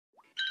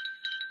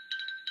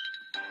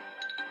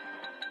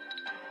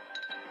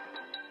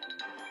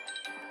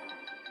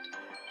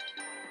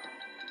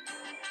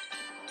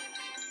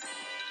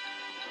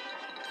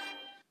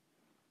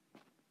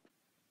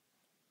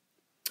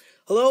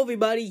Hello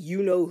everybody,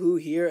 You Know Who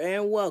here,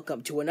 and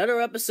welcome to another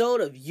episode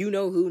of You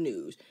Know Who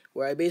News,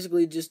 where I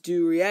basically just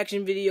do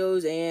reaction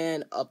videos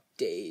and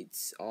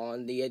updates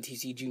on the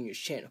NTC Juniors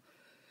channel.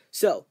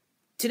 So,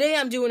 today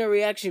I'm doing a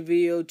reaction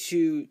video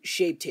to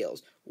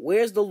ShapeTales,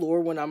 Where's the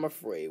Lore When I'm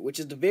Afraid, which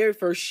is the very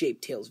first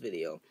ShapeTales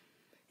video.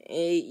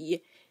 Yeah,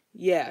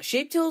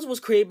 ShapeTales was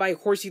created by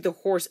Horsey the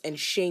Horse and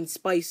Shane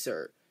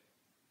Spicer.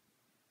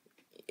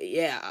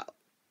 Yeah,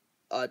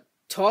 a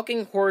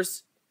talking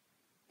horse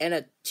and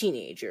a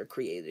teenager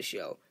created the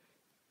show.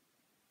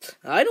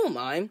 I don't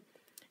mind.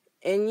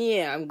 And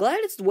yeah, I'm glad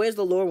it's Where's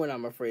the Lore When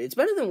I'm Afraid. It's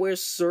better than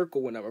Where's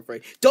Circle When I'm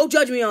Afraid. Don't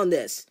judge me on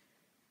this.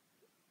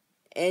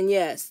 And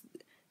yes,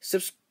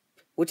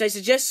 which I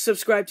suggest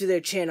subscribe to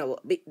their channel.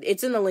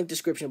 It's in the link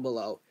description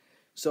below.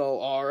 So,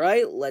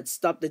 alright, let's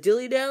stop the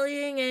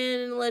dilly-dallying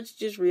and let's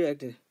just react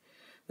to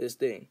this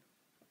thing.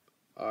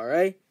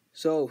 Alright,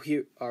 so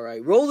here,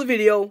 alright, roll the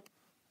video.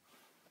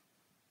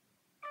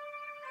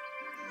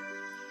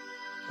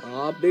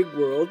 Aw, big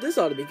world. This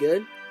ought to be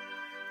good.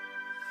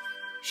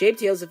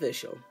 ShapeTales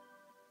official.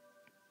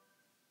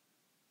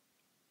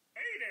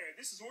 Hey there,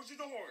 this is Horsey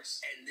the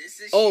Horse. And this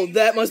is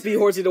that must be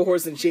Horsey the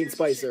Horse and Shane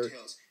Spicer.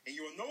 And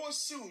you will know us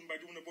soon by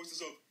doing the voices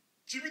of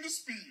Jimmy the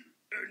Spear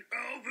and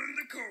Alvin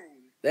the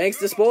Cone. Thanks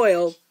to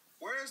spoil.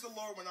 Where's the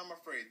Lore When I'm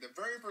Afraid? The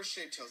very first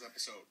ShapeTales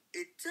episode.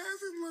 It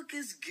doesn't look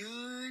as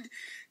good,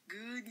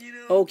 you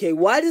know. Okay,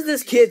 why does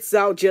this kid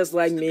sound just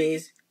like me?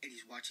 And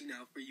he's watching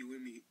out for you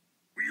and me.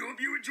 We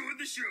hope you enjoyed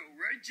the show,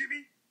 right,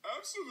 Jimmy?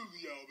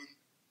 Absolutely, Alvin.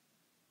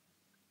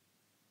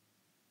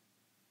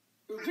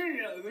 Okay,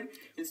 Alvin.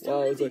 It's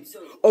Wow, time it's to like,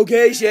 so.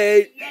 okay,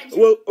 Shane.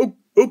 Well,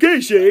 okay,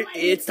 Shane.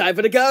 It's time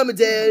for the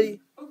commentary.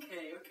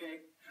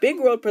 Okay. Big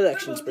World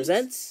Productions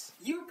presents.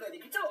 You play the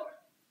guitar.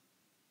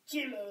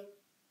 Jimmy,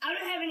 I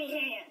don't have any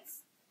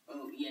hands.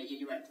 Oh, yeah,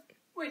 you're right.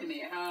 Wait a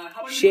minute, how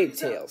about you play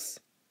yourself? ShapeTales.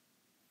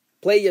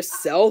 Play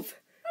yourself?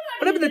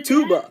 What happened to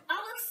tuba? I'll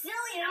look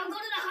silly and I'll go to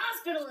the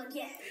hospital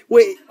again.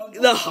 Wait,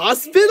 the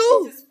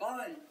hospital? This is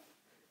fun.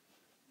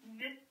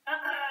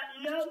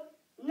 No,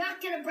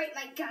 not gonna break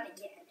my gun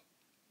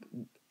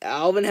again.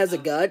 Alvin has a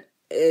gut,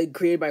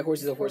 created by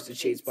Horsey the Horse and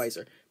Shane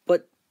Spicer.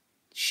 But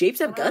shapes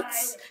have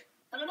guts?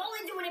 But I'm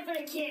only doing it for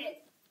the kids.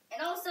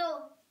 And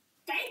also,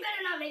 they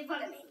better not make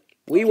fun of me.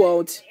 We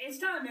won't. It's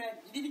time, man.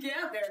 You need to get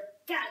out there.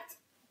 Got it.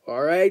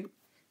 Alright.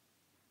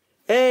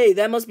 Hey,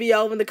 that must be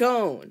Alvin the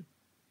Cone.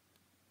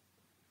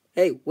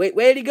 Hey, wait,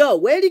 where'd he go?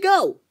 Where'd he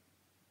go?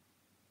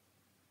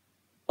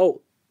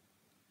 Oh.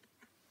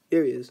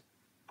 Here he is.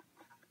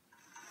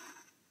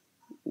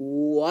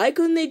 Why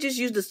couldn't they just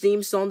use the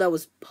theme song that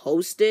was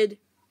posted?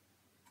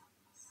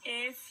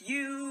 If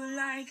you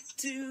like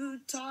to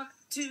talk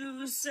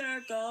to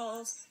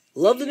circles.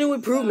 Love the new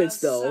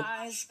improvements though.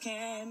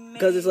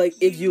 Because it's like,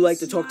 if you like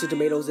to talk to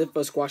tomatoes, if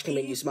a squash can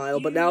make you smile.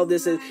 But now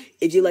this is,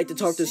 if you like to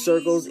talk to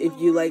circles, if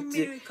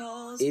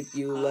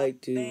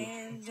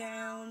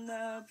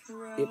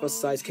a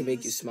size can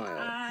make you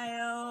smile.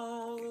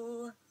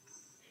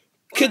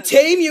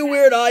 Contain your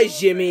weird eyes,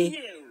 Jimmy.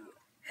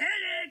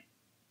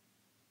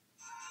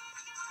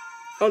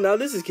 Oh, now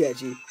this is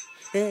catchy.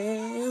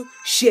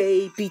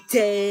 Shapey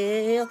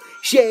tail,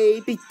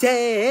 shapey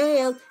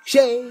tail,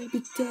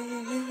 shapey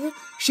tail,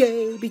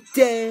 shapey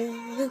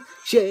tail,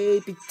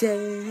 shapey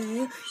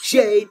tail,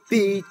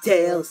 shapey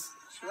tails.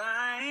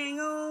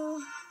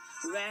 Triangle,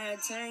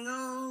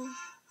 rectangle,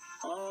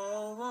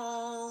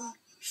 oval.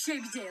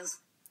 ShapeTales.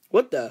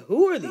 What the?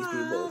 Who are these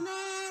people?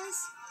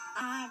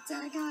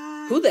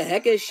 Who the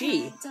heck is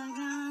she?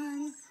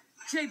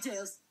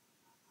 ShapeTales.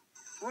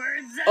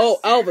 Oh,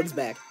 Alvin's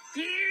back.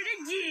 Here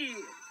to gear.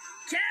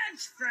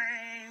 Catch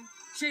frame.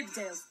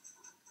 ShapeTales.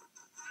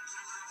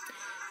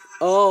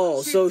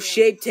 Oh, so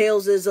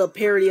ShapeTales is a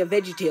parody of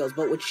VeggieTales,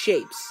 but with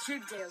shapes.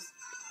 ShapeTales.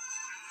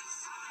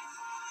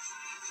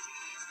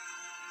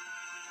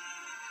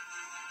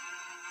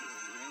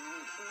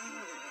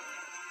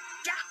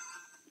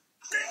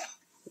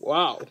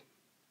 Wow.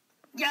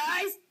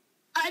 Guys,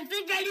 I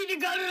think I need to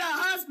go to the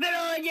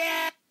hospital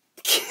again.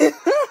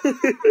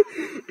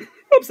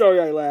 I'm sorry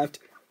I laughed.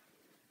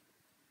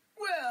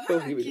 Well,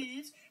 hi,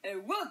 kids,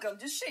 and welcome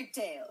to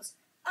ShapeTales.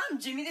 I'm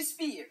Jimmy the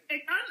Spear.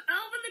 And I'm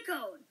Alvin the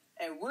Cone.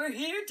 And we're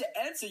here to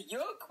answer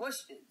your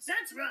questions.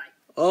 That's right.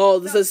 Oh,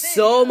 this is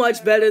so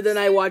much better than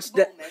I watched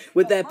that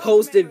with that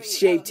posted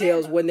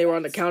ShapeTales when they were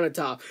on the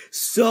countertop.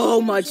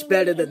 So much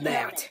better than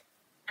that.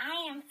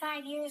 I am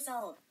 5 years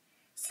old.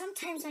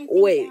 Sometimes I think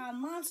Wait. there are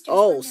monsters.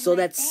 Oh, so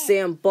under my that's bed.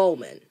 Sam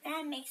Bowman.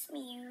 That makes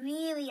me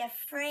really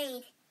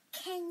afraid.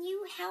 Can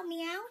you help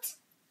me out?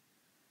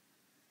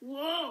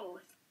 Whoa.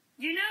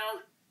 You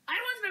know, I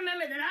once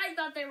remembered that I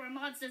thought there were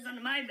monsters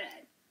under my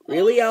bed.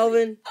 Really,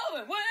 Alvin?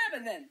 Alvin, what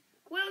happened then?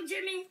 Well,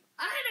 Jimmy,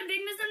 I had a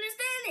big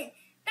misunderstanding.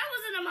 That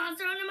wasn't a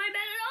monster under my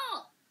bed at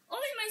all.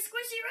 Only my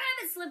squishy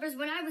rabbit slippers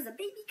when I was a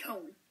baby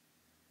cone.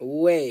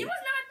 Wait. It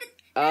was not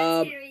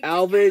that scary.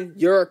 Alvin,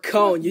 you're a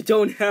cone. You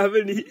don't have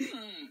any.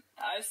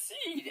 I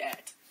see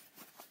that.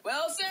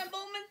 Well, Sam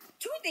Bowman,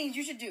 two things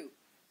you should do.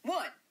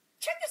 One,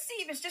 check to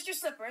see if it's just your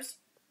slippers.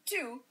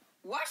 Two,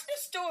 Watch the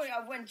story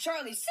of when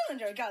Charlie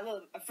Cylinder got a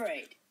little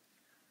afraid.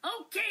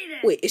 Okay then.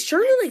 Wait, is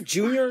Charlie like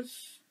Junior?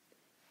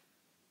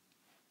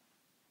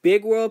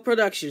 Big World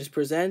Productions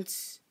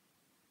presents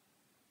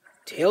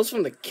Tales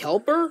from the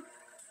Kelper?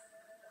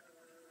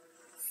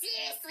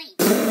 Seriously.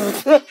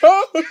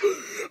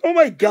 Oh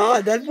my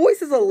god, that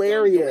voice is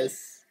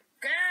hilarious.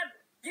 Gab,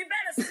 you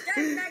better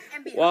stand back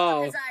and be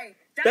Wow. as I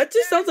That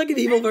just sounds like an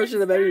evil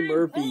version of Eddie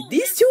Murphy.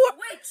 These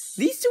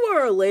two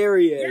are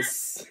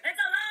hilarious. It's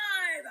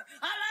alive!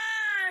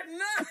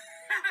 Alive!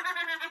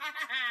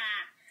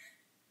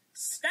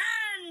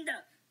 Stand!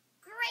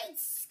 Great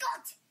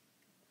Scott!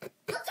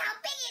 Look how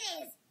big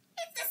it is!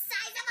 It's the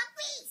size of a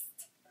beast!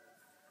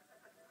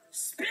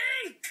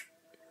 Speak!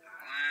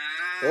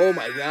 Oh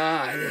my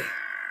god.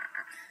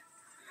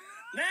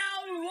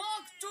 Now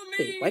walk to me!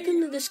 Wait, why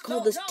couldn't this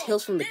call this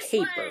Tales from the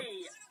Caper? Where are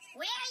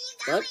you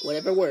going? But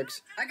whatever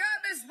works. I got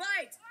this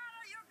right!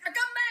 Come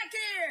back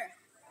here!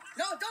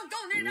 No,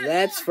 don't need that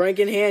That's door.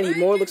 Frankenhand. He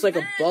more looks like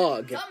a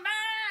bug. Come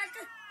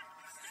back!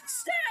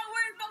 Stay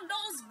away from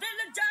those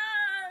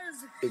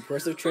villagers!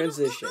 Impressive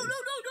transition. No, do it.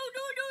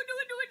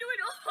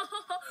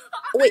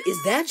 Oh, wait,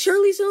 is that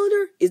Charlie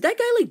Cylinder? Is that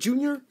guy like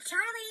Junior?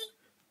 Charlie,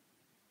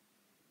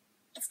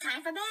 it's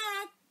time for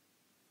bed.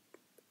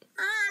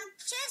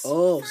 Just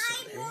Oh, 5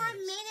 so more nice.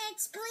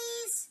 minutes,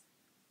 please.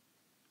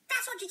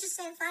 That's what you just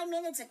said 5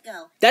 minutes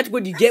ago. That's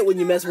what you get when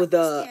you mess with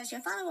Upstairs.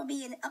 Your father will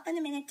be up in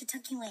a minute to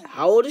tuck you in.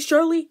 How old is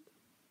Charlie?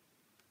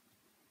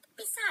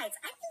 Besides,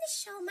 I think this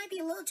show might be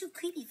a little too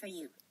creepy for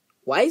you.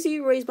 Why is he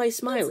raised by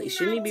Smiley?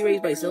 Shouldn't he be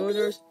raised by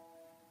cylinders?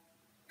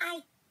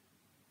 I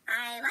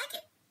like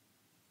it.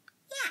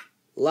 Yeah,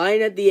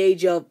 Lying at the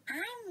age of...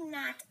 I'm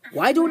not.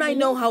 Why don't I afraid.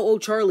 know how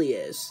old Charlie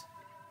is?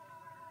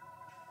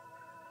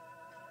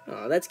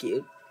 Oh, that's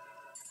cute.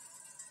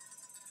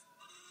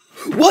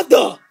 What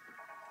the?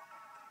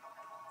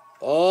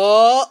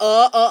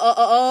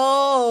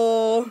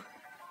 Oh.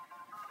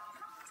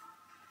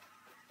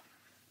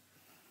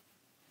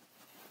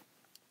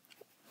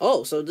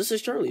 Oh, so this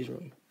is Charlie's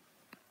room.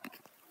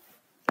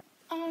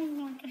 I'm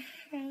not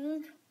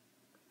afraid.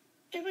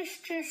 It was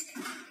just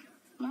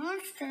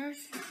monsters.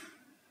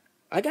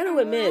 I gotta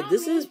admit,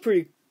 this is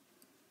pretty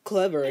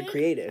clever and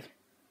creative.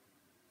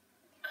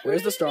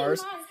 Where's the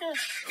stars?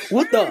 Monsters.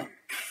 What the? Oh,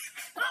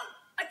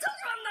 I told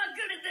you I'm not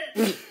good at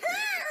this!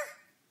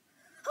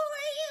 Who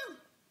are you?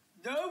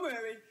 Don't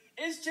worry,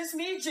 it's just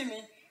me,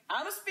 Jimmy.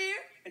 I'm a spear,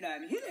 and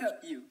I'm here to help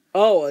you.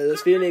 Oh,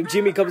 this feeling named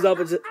Jimmy comes up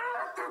and says,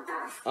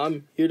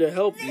 I'm here to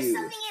help There's you.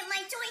 something in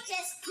my toy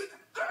chest.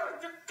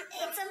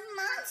 It's a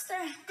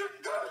monster.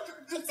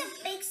 It's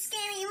a big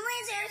scary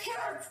lizard.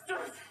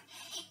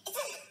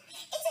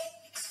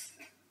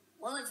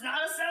 Well, it's not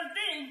a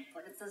something,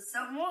 but it's a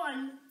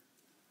someone.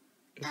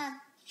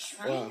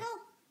 Triangle?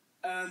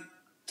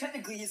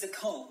 Technically he's a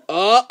cone.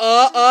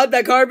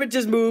 That carpet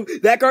just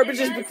moved. That carpet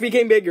just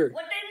became bigger.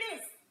 What they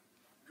miss?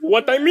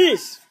 What I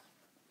miss?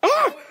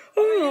 Ah!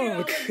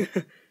 Oh.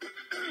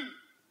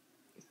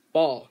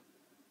 Ball.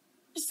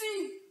 You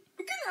see,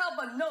 we couldn't help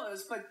but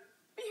notice, but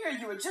we heard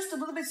you were just a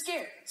little bit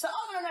scared. So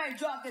Alvin and I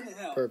dropped in to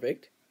help.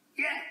 Perfect.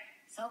 Yeah,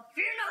 so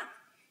fear not.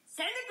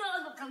 Santa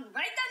Claus will come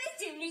right down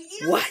his chimney,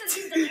 eat What? up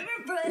the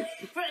deliver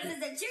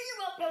presents and cheer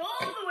you up from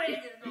all the way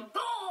to the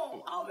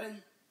goal.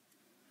 Alvin,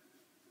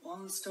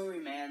 long story,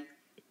 man.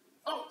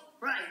 Oh,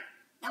 right.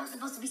 That was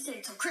supposed to be said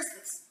until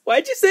Christmas.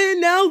 Why'd you say it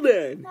now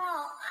then? Well,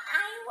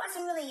 I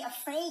wasn't really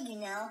afraid, you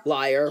know.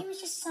 Liar. It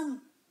was just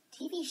some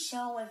TV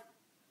show with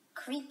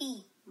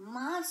creepy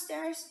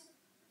monsters.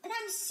 But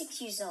I'm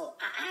 6 years old.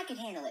 I could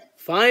handle it.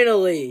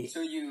 Finally.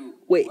 So you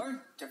Wait, weren't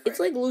afraid. it's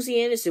like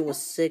Lucy Anderson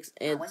was 6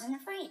 I and... wasn't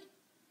afraid.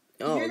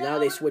 Oh, You now know,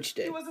 they switched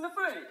He it. wasn't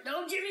afraid.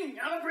 No, Jimmy,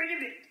 not afraid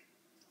of it.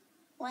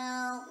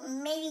 Well,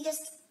 maybe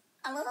just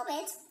a little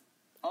bit.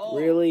 Oh,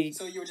 Really?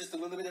 So you were just a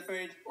little bit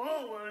afraid?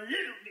 Oh, a little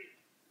bit.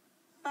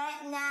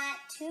 But not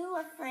too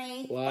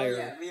afraid. Oh, Liar.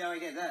 yeah, we already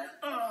get that.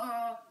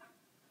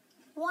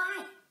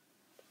 Why?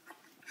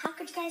 How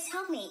could you guys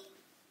help me?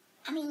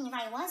 I mean, if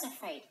I was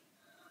afraid.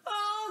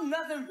 Oh,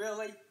 nothing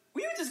really.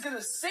 We were just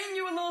gonna sing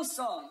you a little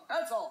song,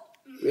 that's all.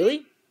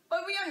 Really?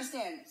 But we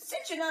understand,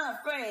 since you're not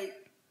afraid,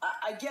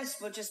 I guess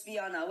we'll just be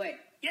on our way.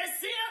 Yes,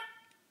 sir.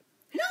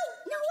 No,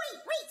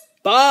 wait.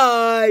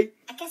 Bye.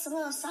 I guess a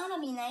little song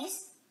would be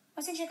nice.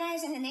 Well, since you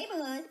guys in the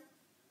neighborhood.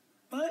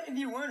 But if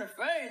you weren't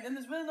afraid, then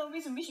there's really no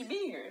reason we should be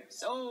here.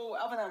 So,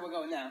 Alvin and I will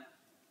go now.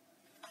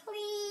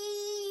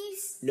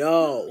 Please.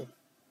 No.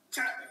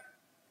 Charlie,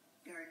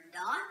 you're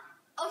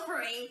not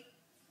afraid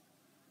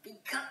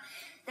because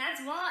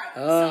that's why.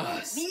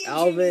 So, me and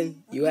Alvin,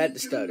 Jimmy you had need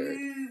to stutter.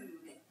 move.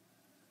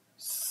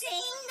 Sing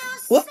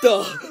the What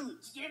the? song.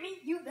 Jimmy,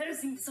 you better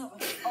sing the song.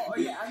 Oh,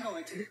 yeah, I'm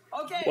going to.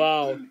 Okay.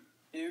 Wow.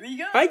 Here we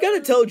go. I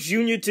gotta tell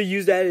Junior to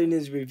use that in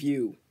his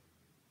review.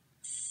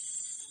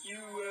 You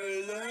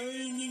were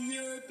lying in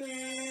your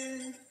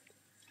bed.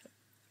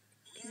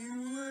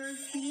 You were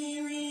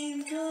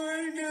feeling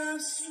kind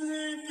of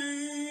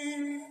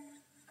sleepy.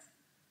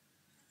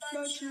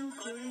 But you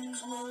couldn't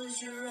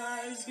close your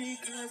eyes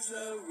because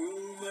the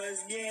room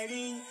was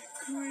getting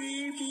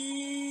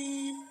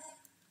creepy.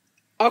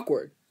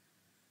 Awkward.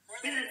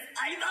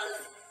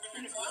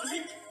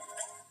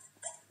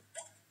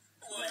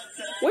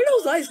 Where do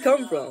those eyes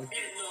come from?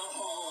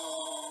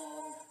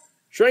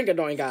 Shrink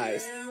annoying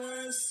guys.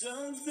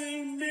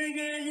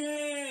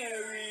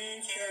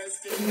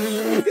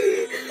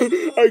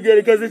 I get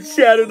it because it's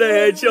Shadow the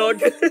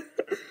Hedgehog. Now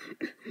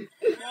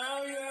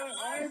your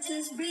heart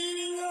is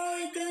beating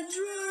like a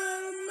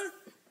drum.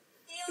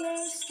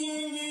 Your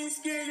skin is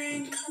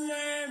getting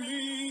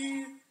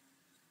clammy.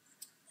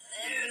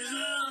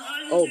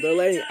 Oh, they're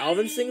letting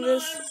Alvin sing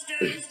this?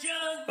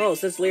 Oh,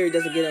 since Larry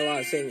doesn't get a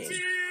lot of singing.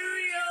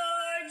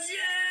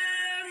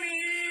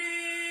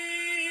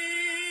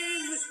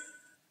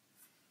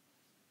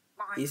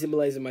 He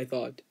symbolizes my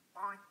thought.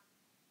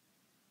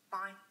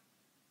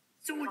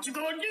 So what you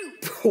gonna do?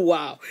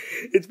 Wow.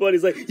 It's funny.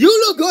 It's like, you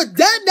look good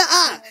dead in the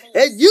eye,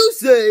 and you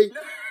say,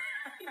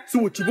 so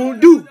what you gonna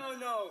do?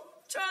 No.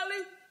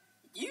 Charlie,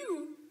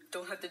 you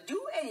don't have to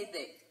do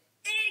anything.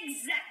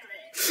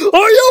 Exactly.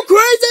 Are you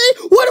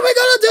crazy? What are we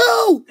gonna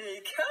do?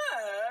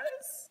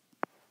 Because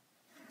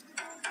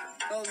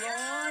The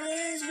Lord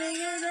is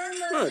bigger than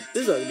the Oh,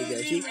 this ought to be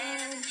catchy.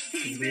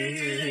 He's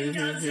bigger than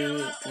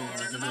Godzilla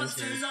or the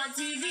monsters on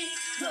TV.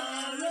 The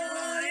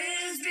Lord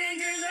is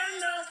bigger than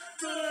the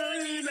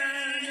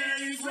boogeyman, and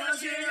he's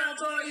watching out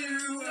for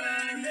you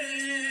and me.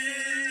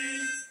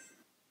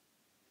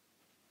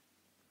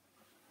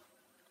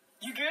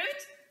 you good?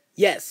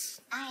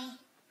 Yes.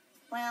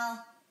 Say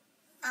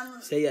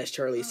Say yes,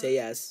 Charlie. Say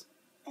yes.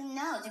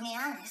 no, to be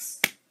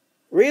honest.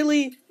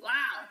 Really?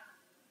 Wow,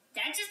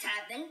 that just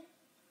happened.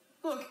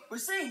 Look, we're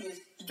saying is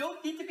you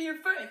don't need to be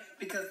afraid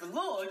because the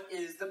Lord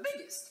is the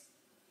biggest.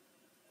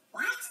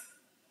 What?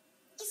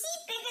 Is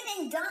he bigger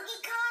than Donkey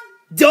Kong?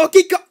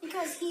 Donkey Kong?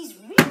 Because he's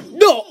really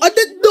No, I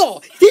did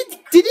not.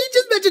 Did he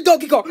just mention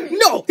Donkey Kong?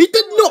 No, he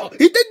did not.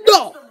 He did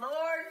not. The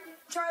Lord,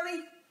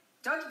 Charlie,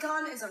 Donkey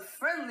Kong is a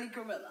friendly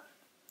gorilla.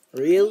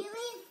 Really?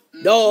 Really?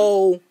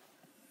 No.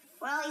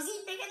 Well, is he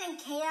bigger than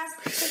Chaos?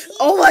 'Cause he-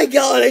 Oh my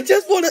god, I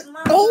just want to.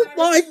 Oh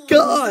my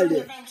god.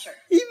 Adventure.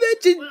 He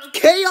mentioned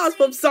Chaos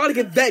from Sonic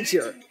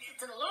Adventure.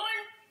 To the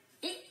Lord,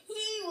 he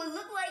would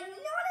look like not a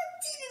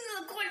teeny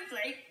little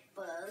cornflake,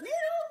 but a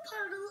little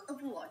puddle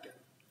of water.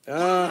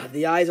 Ah,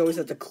 the eyes always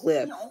have to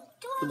clip. No,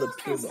 do For all the those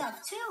kind of puma.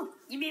 stuff too.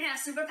 You mean have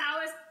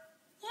superpowers?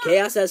 Yeah.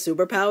 Chaos has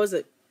superpowers?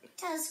 Does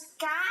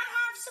God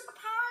have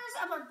superpowers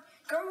of a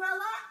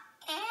gorilla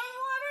and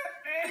water?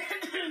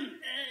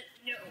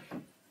 No.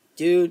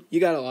 Dude, you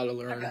got a lot to I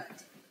learn. got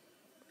it.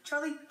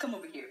 Charlie, come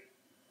over here.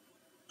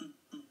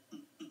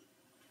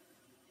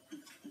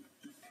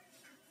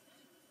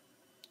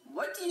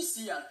 What do you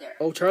see out there?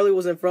 Oh, Charlie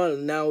was in front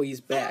and now he's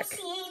I back. don't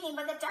see anything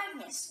but the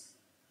darkness.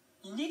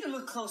 You need to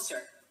look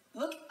closer.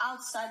 Look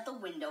outside the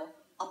window,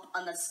 up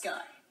on the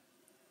sky.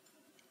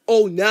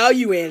 Oh, now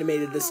you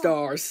animated the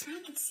stars.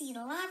 I can see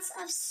lots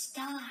of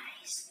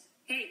stars.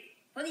 Hey,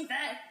 funny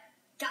fact,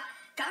 God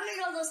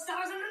made all those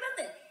stars out of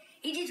nothing.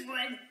 He just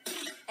went,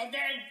 and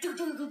then do.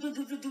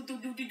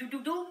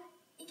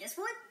 And guess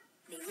what?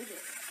 They were there.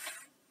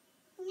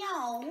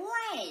 No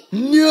way.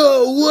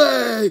 No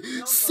way!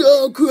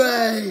 So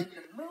great!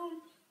 The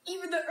moon,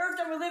 even the earth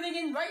that we're living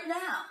in right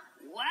now.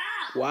 Wow.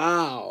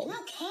 Wow. No,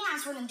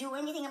 Chaos wouldn't do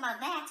anything about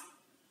that.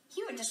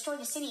 He would destroy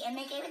the city and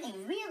make everything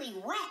really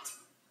wet.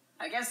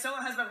 I guess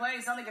someone has been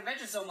playing Sonic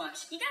Adventure so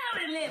much. You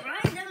gotta admit,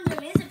 Ryan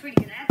Dunham is a pretty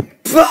good actor.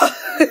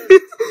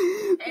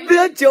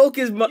 That joke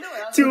is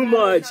too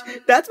much.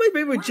 That's my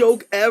favorite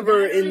joke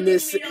ever in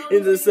this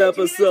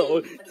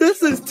episode.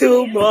 This is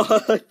too much.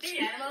 Be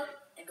animal,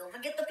 and don't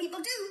forget the people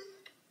too.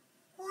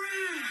 Wow.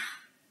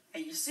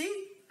 And you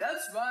see,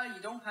 that's why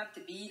you don't have to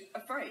be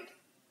afraid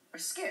or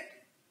scared.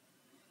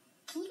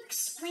 Can you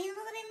explain a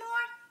little bit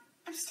more?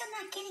 I'm still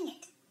not getting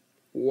it.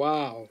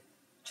 Wow.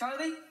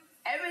 Charlie,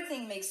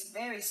 everything makes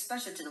very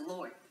special to the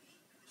Lord.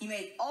 He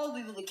made all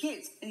the little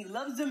kids, and he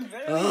loves them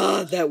very Ah,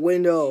 much. that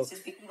window.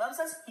 Since he loves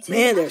us, he takes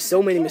Man, time there's to so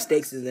take many care of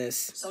mistakes us. in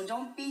this. So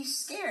don't be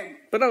scared,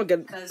 But I'm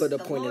gonna because put the a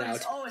point it Lord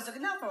is out. always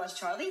looking out for us,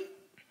 Charlie.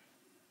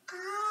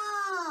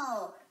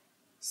 Oh.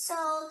 So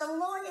the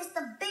Lord is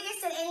the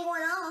biggest in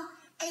anyone all,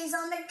 and he's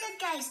on the good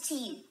guys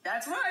team.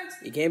 That's right.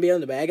 You can't be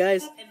on the bad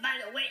guys? And by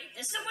the way,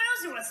 there's someone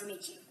else who wants to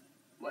meet you.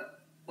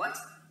 What?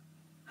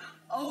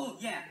 Oh,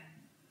 yeah.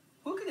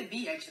 Who could it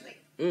be, actually?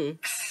 Mm.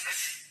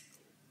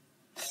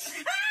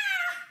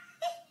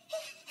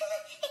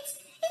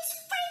 It's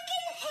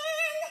freaking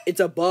him. It's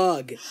a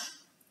bug.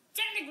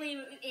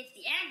 Technically, it's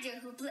the actor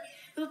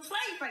who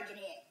played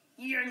Frankenhead.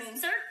 Your name,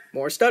 sir?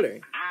 More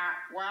stuttering.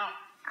 Well,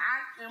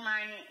 actually,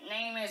 my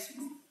name is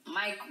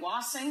Mike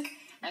Rossink,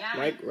 and I'm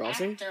Mike an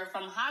Rossink? actor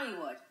from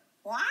Hollywood.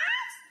 What?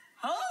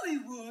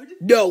 Hollywood?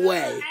 No I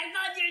way.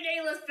 thought your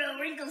name was Phil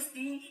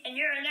Wrinklestein, and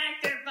you're an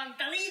actor from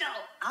Toledo.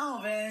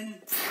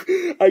 Alvin.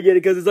 I get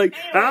it because it's like,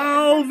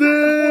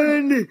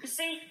 Alvin! You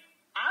see,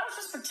 I was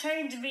just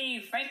pretending to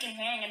be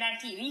Frankenhand in that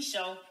TV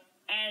show,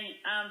 and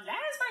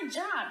that is my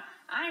job.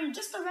 I'm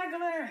just a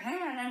regular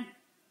hand, and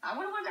I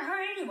wouldn't want to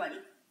hurt anybody.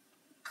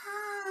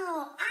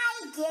 Oh,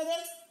 I get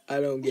it. I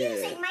don't get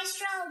Music, it.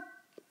 maestro.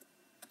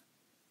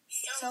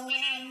 So when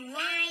I'm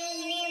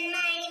lying in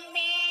my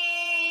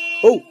bed,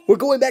 Oh, we're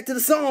going back to the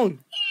song. and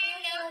the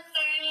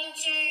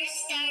furniture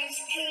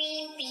starts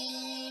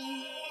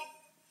creeping,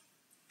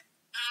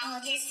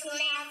 I'll just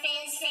laugh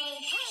and say,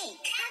 hey,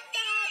 cut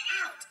that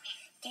out.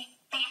 Get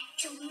back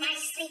to my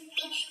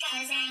sleeping,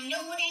 cause I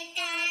know that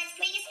God's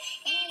pleased,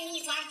 and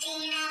he's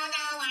watching all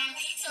the while.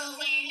 So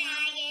when I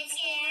get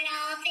scared,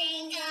 I'll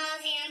think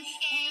of him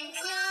and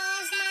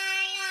close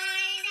my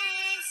eyes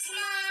and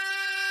smile.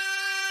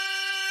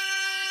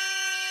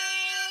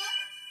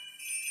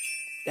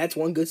 That's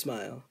one good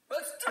smile.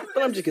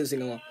 But I'm just gonna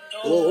sing along.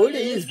 Lord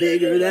is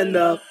bigger than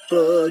the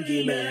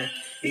boogeyman.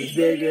 He's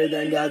bigger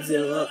than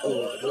Godzilla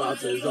or the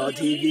monsters on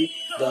TV.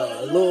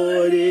 The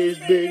Lord is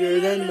bigger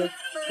than the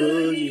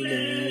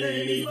boogeyman,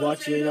 and he's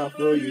watching out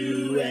for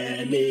you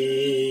and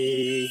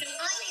me.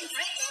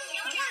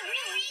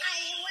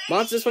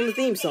 Monsters from the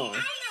theme song.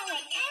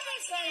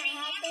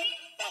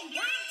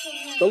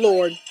 The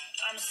Lord.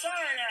 I'm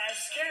sorry that I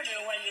scared you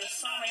when you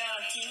saw me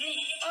on TV.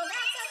 Oh,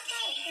 that's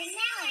okay, because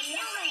now I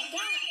know my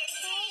God is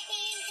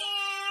taking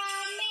care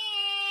of me.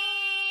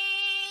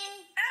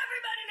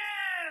 Everybody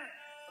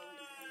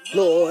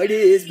now! Lord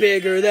is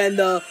bigger than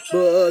the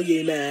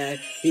boogeyman.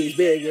 He's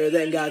bigger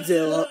than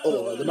Godzilla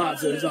or the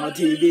monsters on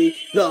TV.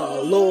 The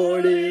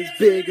Lord is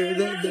bigger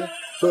than the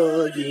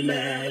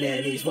boogeyman,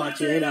 and he's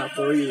watching out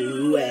for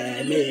you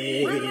and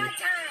me.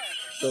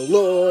 The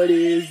Lord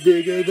is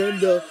bigger than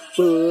the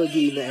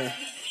boogeyman.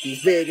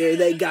 He's bigger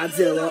than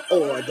Godzilla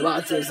or the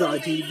monsters on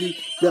TV.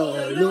 The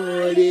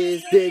Lord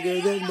is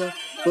bigger than the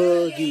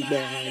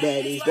boogeyman,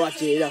 and he's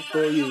watching out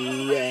for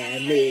you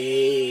and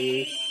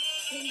me.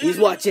 He's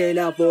watching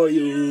out for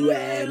you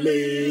and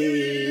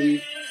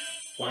me.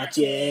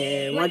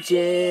 Watching,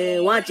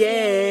 watching, watching.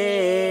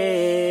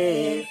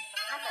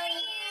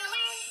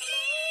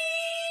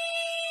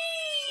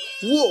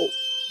 Whoa,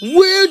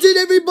 where did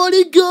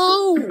everybody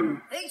go?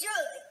 Hey,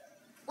 Charlie,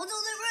 what's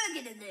all that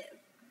racket in there?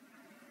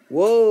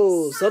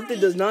 Whoa,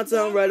 something does not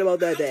sound right about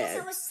that, I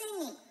Dad. was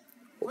singing.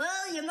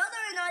 Well, your mother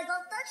and I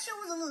thought that show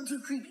was a little too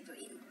creepy for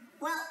you.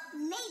 Well,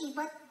 maybe,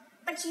 but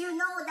you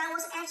know that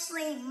was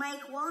actually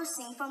Mike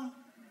Walsing from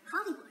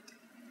Hollywood.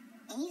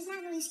 And he's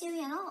not really scary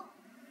at all.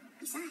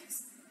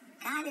 Besides,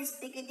 God is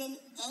bigger than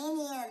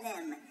any of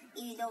them.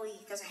 Even though he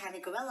doesn't have a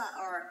gorilla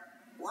or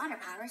water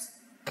powers,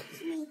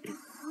 he made the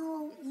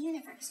whole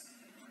universe.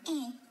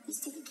 And he's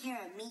taking care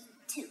of me,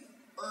 too.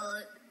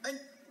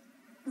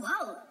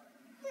 Wow,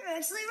 you're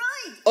actually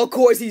right. Of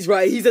course he's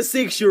right. He's a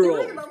You're right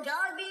 6-year-old. about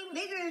God being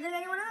bigger than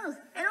anyone else,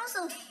 and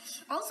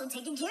also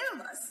taking care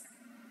of us.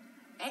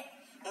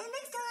 And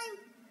next time,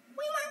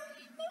 we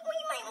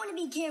might want to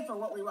be careful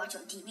what we watch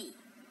on TV.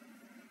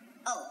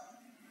 Oh,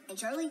 and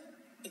Charlie,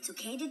 it's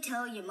okay to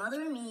tell your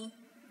mother and me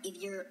if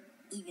you're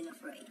even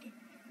afraid.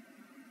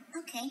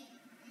 Okay,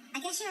 I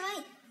guess you're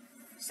right.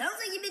 Sounds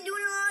like you've been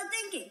doing a lot of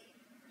thinking,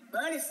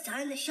 but it's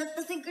time to shut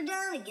the thinker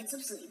down and get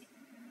some sleep.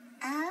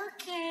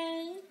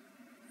 Okay.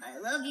 I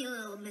love you,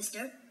 little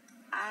mister.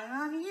 I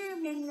love you,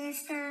 big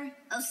mister.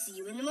 I'll see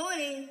you in the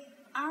morning.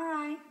 All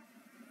right.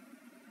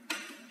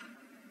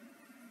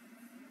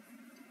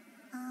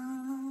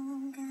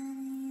 Oh,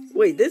 God is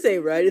Wait, this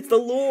ain't right. It's the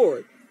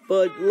Lord.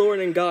 But Lord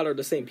and God are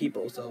the same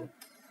people, so.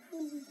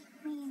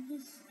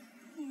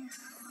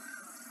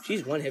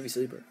 She's one heavy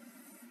sleeper.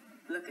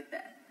 Look at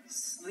that.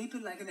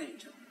 Sleeping like an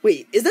angel.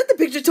 Wait, is that the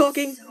picture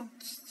talking? So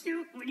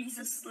cute when he's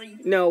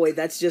asleep. No, wait,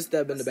 that's just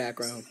them in the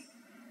background.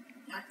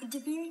 Not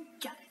interfering?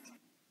 Got it.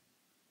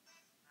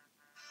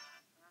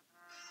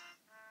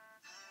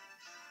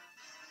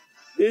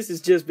 This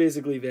is just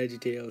basically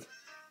VeggieTales.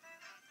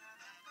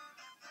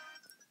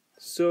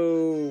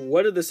 So,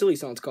 what are the silly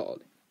songs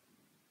called?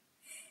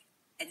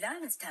 And now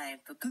it's time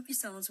for Goofy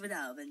Songs with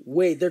Alvin.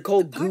 Wait, they're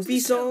called The part of Goofy the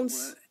show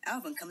songs? where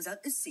Alvin comes out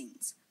and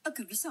sings a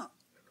Goofy song.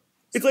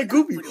 It's So like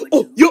without Goofy. further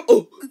Oh, ado, yo,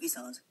 oh. Goofy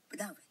Songs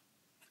with Alvin.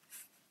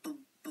 Boom,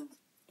 boom.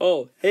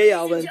 Oh, hey, Ladies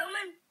and Alvin.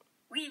 gentlemen,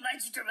 we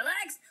invite you to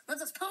relax.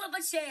 Let us pull up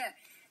a chair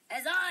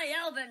as I,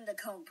 Alvin the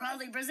Cone,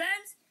 proudly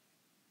present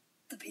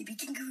The Baby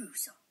Kangaroo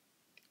Song.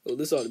 Oh,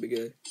 this ought to be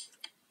good.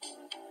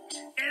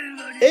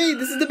 Everybody. Hey,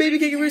 this is the Baby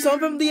Kangaroo song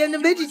from the end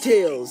of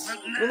VeggieTales.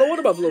 From the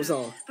Water Buffalo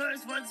song.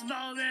 First, what's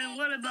small, then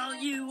what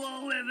about you?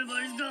 Oh,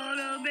 everybody's got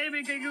a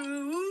baby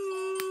kangaroo.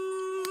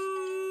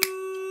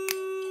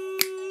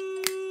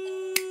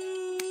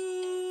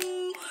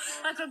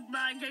 I cooked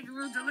my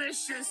kangaroo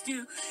delicious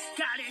stew.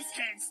 Got his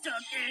head stuck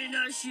in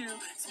a shoe.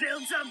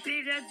 Spilled some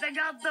peanuts, I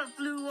got the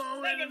flu. Oh,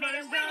 Wait a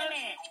minute.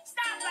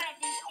 Stop right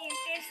this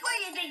instant. What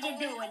do you think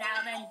you're doing,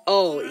 Alvin?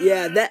 Oh,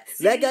 yeah, that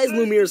guy's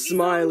Lumiere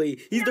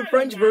Smiley. He's the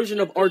French version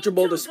of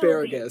Archibald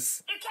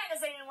Asparagus. You can't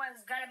say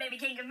anyone's got a baby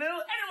kangaroo.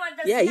 Everyone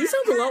does. Yeah, he not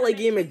sounds a lot have like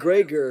baby Ian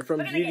kangaroo. McGregor from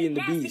We're gonna Beauty get and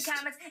the nasty Beast.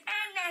 comments and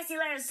nasty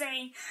letters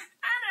saying,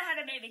 I don't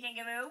have a baby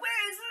kangaroo.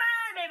 Where is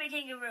my baby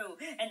kangaroo?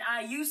 And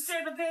are you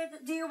still prepared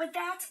to deal with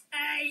that?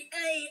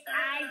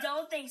 I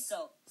don't think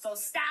so. So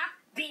stop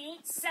being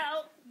so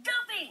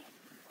goofy.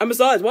 And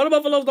besides, water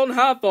buffaloes don't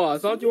have fur. I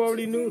thought you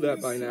already knew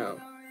that by now.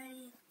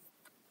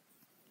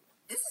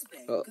 This has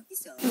been Oh. Goofy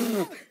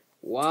Songs.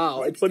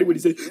 Wow, it's funny when he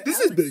said, "This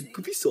is big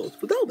goofy sauce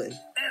with Alvin."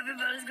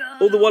 Everybody's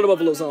got Oh, the Water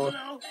Buffalo song.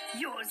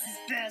 Yours is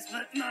best,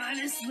 but mine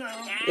is slow.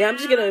 Yeah, I'm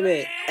just gonna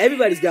admit,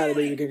 everybody's got a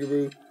baby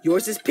kangaroo.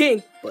 Yours is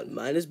pink, but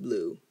mine is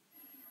blue.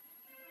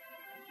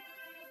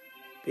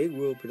 Big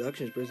World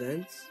Productions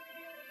presents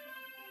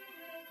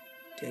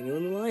Daniel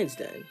and the Lion's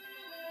Den.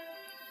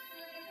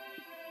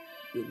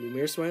 With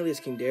Lumiere Smiley as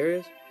King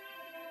Darius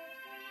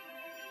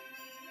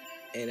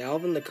and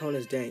Alvin the Cone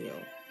as Daniel.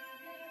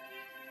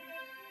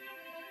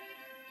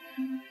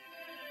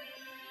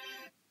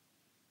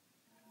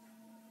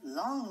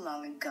 Long,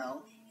 long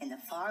ago, in the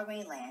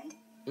faraway land,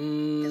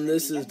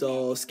 This is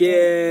the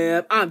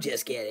skip. I'm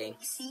just kidding.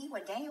 see,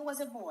 when Daniel was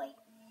a boy,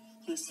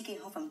 he was taken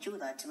home from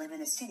Judah to live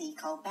in a city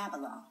called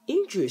Babylon, where he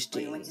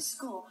Interesting. went to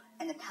school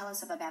in the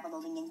palace of a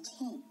Babylonian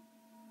king.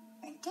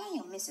 And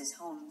Daniel misses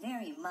home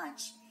very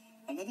much,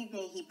 and every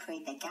day he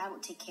prayed that God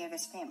would take care of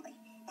his family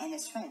and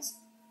his friends,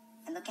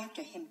 and look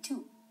after him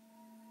too.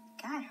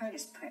 God heard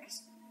his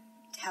prayers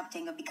to help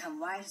Daniel become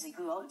wise as he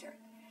grew older,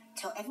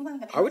 till everyone in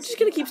the Are we just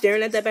gonna keep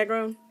staring at that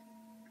background?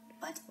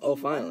 But Oh,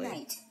 in finally. one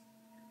night,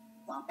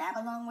 while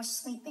Babylon was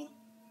sleeping,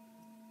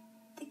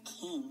 the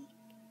king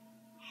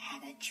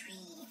had a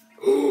dream.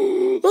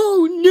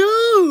 Oh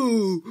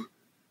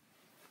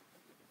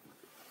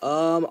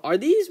no! Are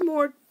these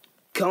more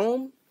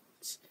combs?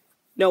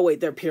 No,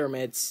 wait, they're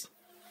pyramids.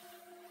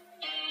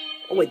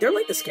 Oh wait, they're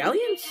like the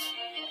scallions?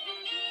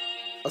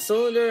 A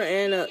cylinder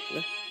and a... I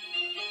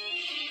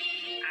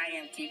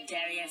am King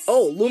Darius.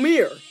 Oh,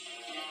 Lumiere!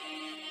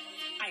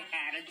 I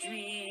had a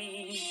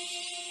dream.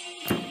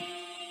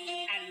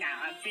 And now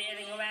I'm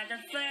feeling rather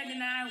flat,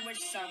 and I wish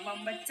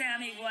someone would tell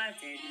me what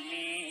it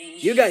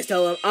means. You guys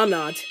tell him, I'm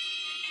not.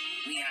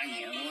 We are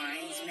your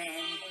wise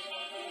men.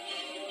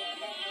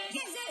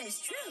 Yes, that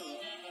is true.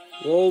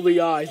 Roll the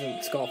eyes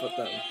and scoff at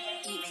them.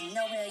 Even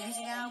though we're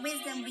using our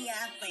wisdom, we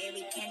are clear.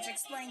 We can't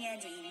explain our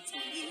dream to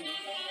you.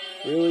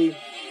 Really?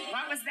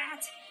 What was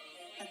that?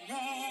 But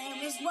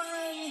there is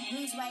one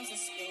who's wise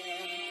as still,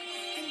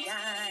 and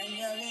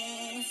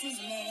Daniel is his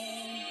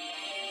name.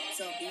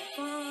 So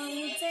before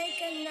you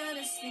take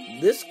another sleep,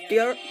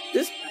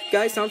 This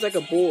guy sounds like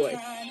a boy.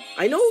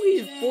 I know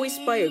he's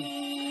voiced by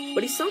a...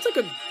 but he sounds like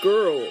a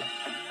girl.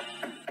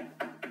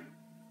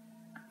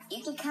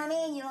 you can come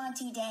in, you want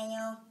to,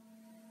 Daniel.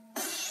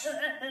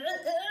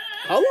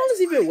 How long has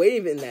he been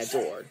waiting in that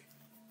door?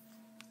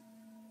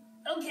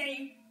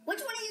 Okay, which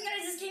one of you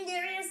guys is King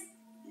Darius?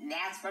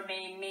 That's for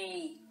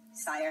me,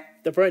 sire.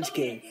 The French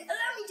King. Allow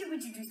me to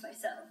introduce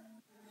myself.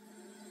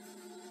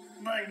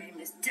 My name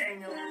is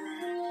Daniel.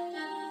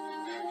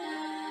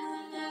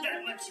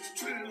 That much is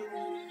true.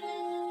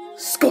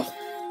 Scoff!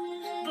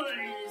 But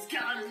it is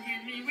God who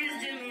gives me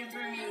wisdom, and for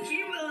me,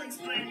 He will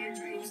explain your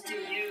dreams to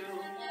you.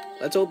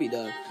 Let's hope he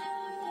does.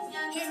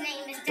 His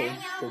name is Dum, Daniel.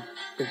 dum,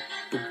 dum,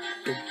 dum,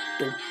 dum,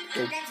 dum,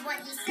 dum, That's what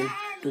he said.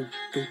 dum,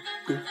 dum,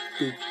 dum,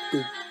 dum,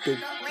 dum, dum,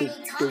 But when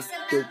he talks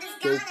about this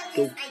God of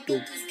his, I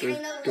think he's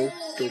kind of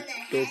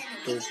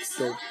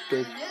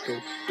loony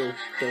in the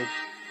head.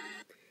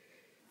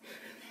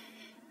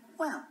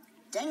 Well,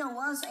 Daniel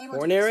was able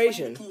More to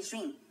narration. explain the king's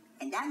dream,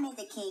 and that made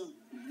the king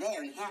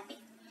very happy.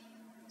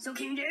 So,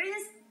 King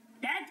Darius,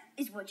 that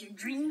is what your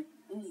dream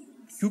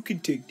means. You can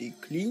take the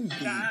clean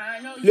beat. I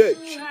know Pledge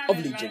you have of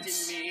enlightened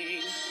allegiance.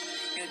 me.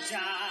 Your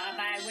job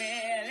I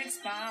will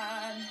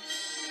expand.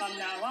 From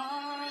now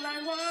on,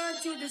 I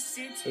want you to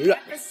sit Yeah.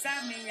 right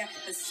beside me at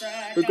the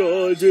side.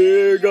 Because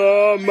it's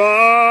a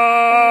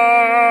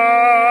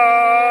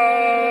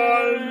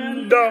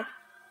man.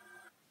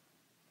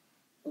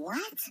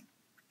 What?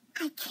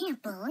 I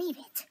can't believe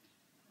it.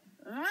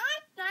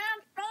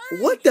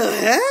 What the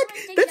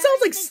heck? That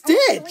sounds like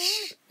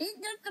Stitch.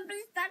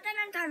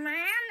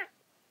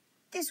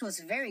 This was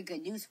very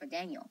good news for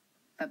Daniel,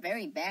 but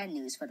very bad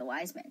news for the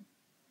wise men.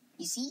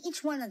 You see,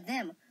 each one of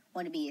them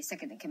wanted to be a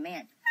second in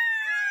command.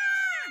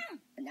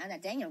 But now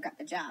that Daniel got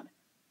the job,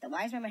 the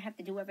wise men would have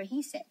to do whatever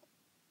he said.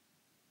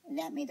 And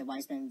that made the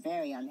wise men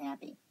very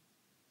unhappy.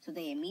 So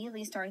they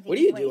immediately started What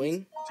are you thinking ways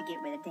doing? to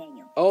get rid of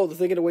Daniel. Oh, they're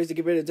thinking of ways to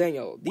get rid of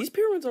Daniel. These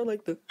pyramids are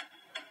like the...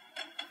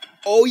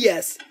 Oh,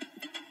 yes.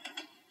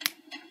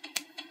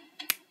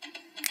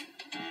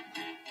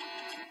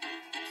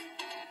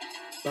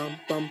 Bum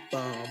bum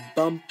bum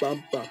bum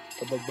bum bum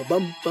bum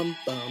bum bum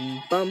bum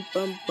bum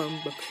bum bum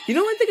bum. You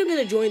know, I think I'm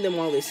gonna join them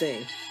while they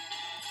sing.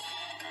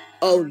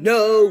 Oh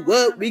no,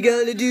 what we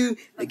gonna do?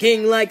 The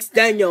king likes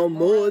Daniel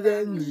more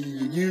than me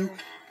and you.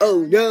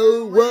 Oh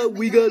no, what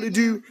we gonna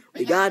do?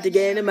 We got to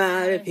get him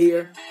out of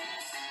here.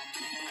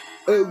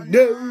 Oh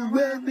no,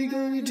 what we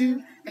gonna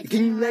do? The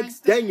king likes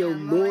Daniel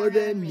more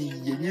than me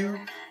and you.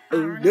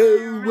 Oh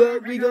no,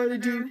 what we gonna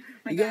do?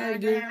 We gotta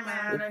get him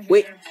out of here.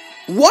 Wait,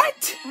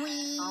 what?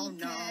 Oh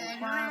no,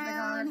 what are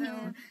we gonna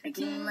do? The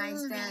king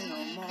likes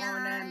Daniel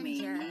more than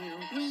me and you.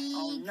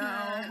 Oh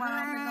no, what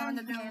are we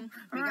gonna do?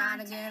 We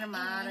gotta get him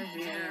out of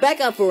here. Back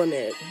up for a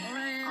minute.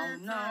 Oh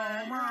no,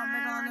 what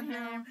are we gonna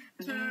do?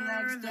 The king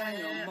likes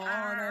Daniel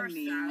more than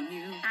me and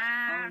you.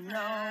 Oh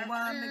no, what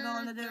are we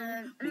gonna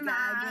do? We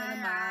gotta get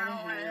him out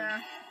of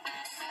here.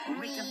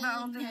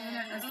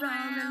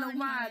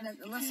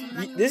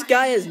 This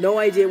guy has no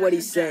idea what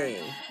he's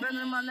saying.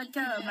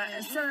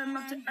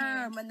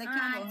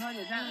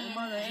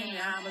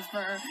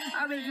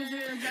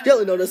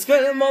 Jelly know the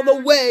spin him all the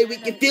way. We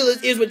can feel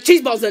his ears with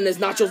cheese balls and his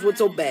nachos would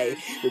obey.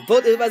 We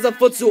put him as a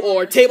footstool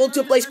or a table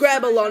to play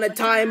Scrabble on and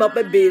tie him up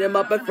and beat him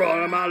up and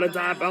throw him out of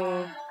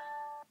Babylon.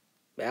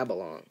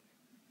 Babylon.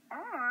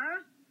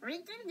 Or we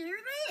can do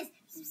this.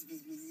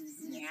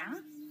 Yeah.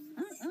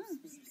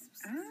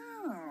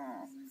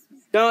 Oh.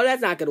 No,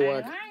 that's not gonna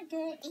work. I like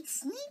it.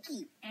 It's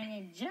sneaky. And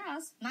it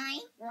just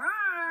might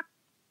work.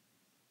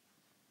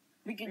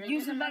 We could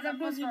use him as a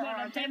pussy for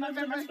a table to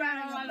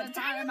Scrabble on the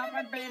tie him up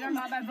and beat him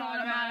up and throw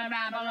him out of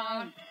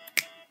Babylon.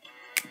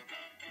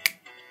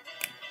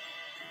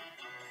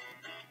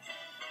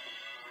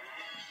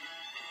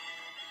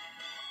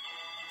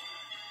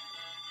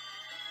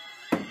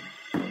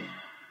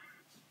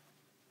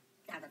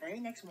 Now, the very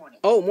next morning,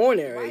 Oh, more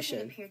the wise men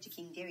narration. appeared to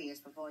King Darius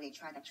before they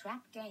tried to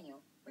trap Daniel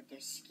with their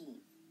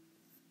scheme.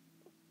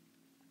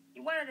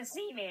 You wanted to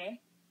see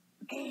me?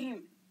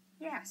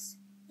 Yes.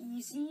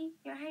 You see,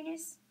 Your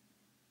Highness?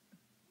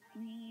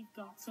 We've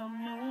got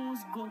some news,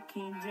 good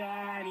King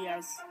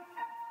Darius.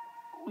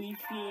 We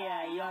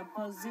fear your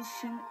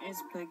position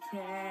is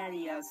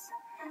precarious.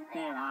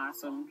 There are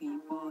some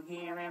people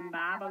here in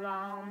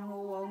Babylon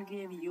who won't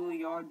give you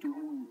your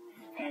due.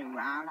 And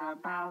round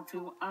about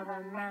to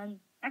other men.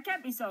 That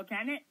can't be so,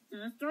 can it?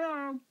 Just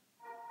throw.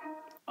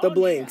 The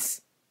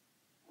blinks.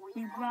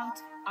 We brought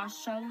a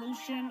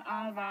solution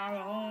of our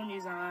own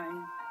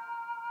design.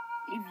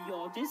 If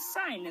you'll just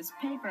sign this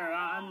paper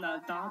on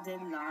the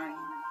dotted line,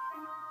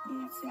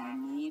 it's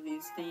an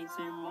even states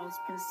most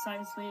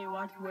precisely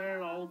what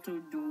we're all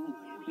to do.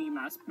 We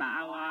must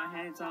bow our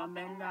heads or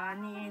bend our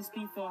knees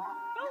before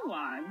no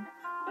one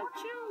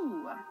but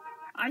you.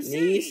 I see.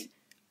 Knees.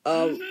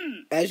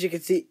 As you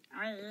can see.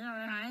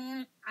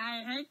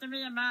 I hate to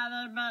be about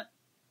it, but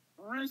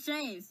we're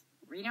safe.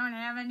 We don't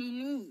have any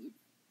needs.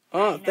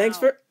 Oh, thanks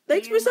for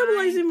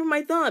symbolizing for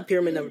my thought,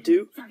 Pyramid number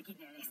 2.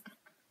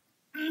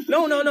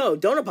 No,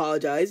 don't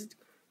apologize.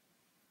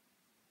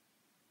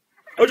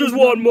 Just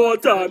one more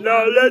time,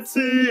 now let's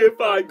see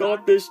if I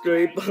got this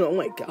straight. Oh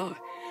my god.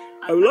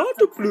 I love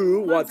to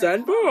prove once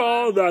and for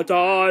all that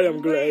I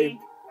am great.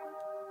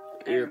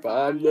 If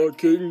I'm the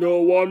king,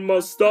 no one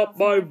must stop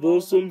my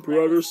bosom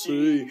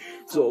privacy.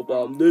 So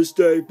from this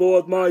day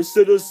forth, my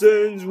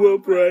citizens will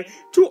pray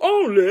to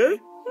only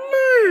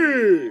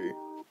me.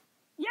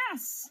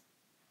 Yes,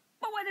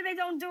 but what if they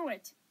don't do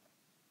it?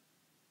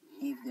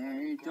 If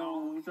they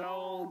don't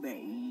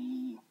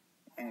obey,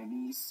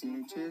 any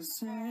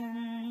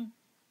citizen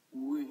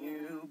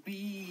will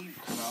be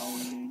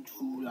thrown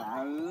into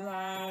the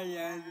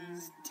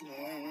lion's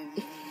den.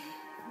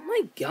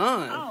 My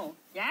god. Oh,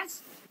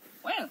 yes?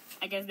 Well,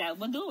 I guess that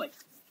will do it.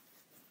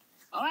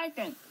 All right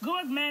then.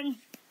 Good, men.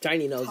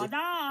 Tiny knows it.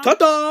 Ta-da!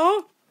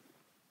 Ta-da!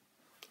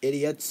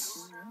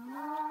 Idiots.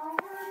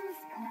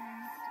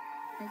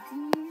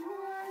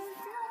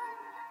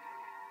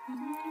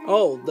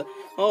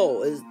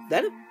 Oh, is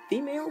that a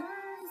female?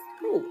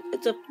 Oh,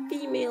 it's a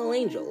female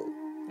angel,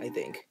 I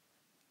think.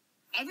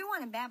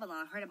 Everyone in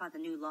Babylon heard about the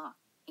new law,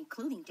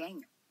 including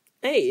Daniel.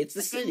 Hey, it's the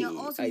But city, Daniel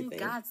also I knew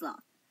think. God's law,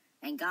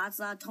 and God's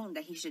law told him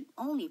that he should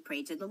only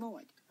pray to the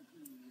Lord.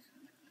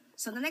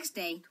 So the next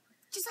day,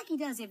 just like he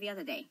does every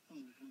other day,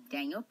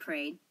 Daniel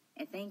prayed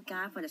and thanked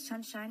God for the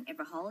sunshine and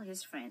for all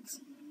his friends.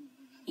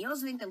 He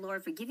also thanked the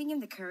Lord for giving him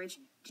the courage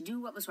to do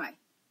what was right,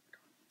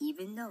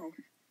 even though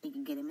it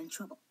could get him in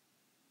trouble.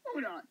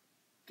 Hold on.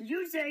 Did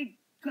you say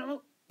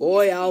go?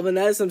 Boy, Alvin,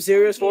 that is some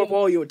serious fourth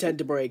wall you intend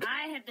to break.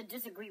 I have to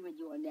disagree with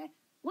you on that.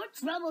 What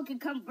trouble could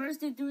come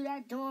bursting through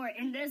that door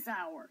in this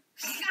hour?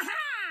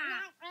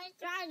 Aha!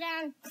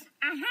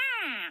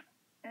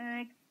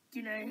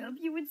 Can I help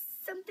you with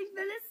something,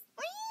 Phyllis?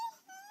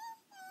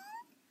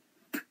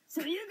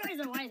 So you guys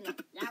are wise now.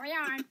 Yeah, we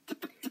are.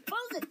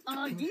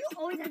 Wilson, do you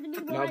always have to be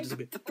No, wise? just a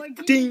bit. Or do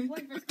you Ding,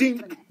 want the ding,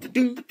 for that?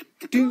 ding,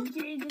 ding,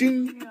 Okay, just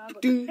ding, figure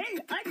out- ding. Hey,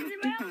 I can see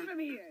my house from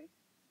here.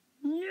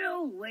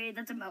 No way,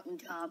 that's a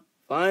mountaintop.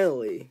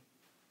 Finally.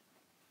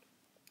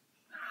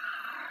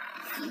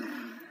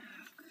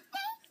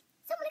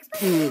 Someone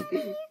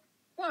explain.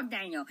 Well,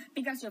 Daniel,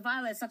 because you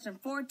violated section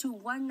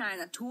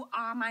 4219 of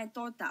 2R Mine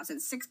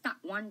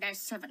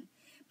 4006.1-7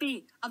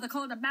 B of the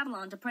Code of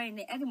Babylon to pray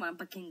to everyone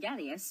but King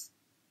Darius,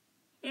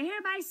 you're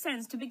hereby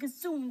sentenced to be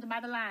consumed by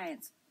the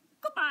lions.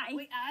 Goodbye.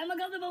 Wait, I'm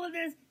uncomfortable with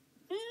this.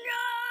 No!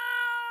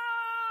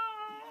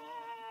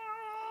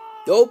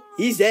 Nope,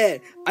 he's dead.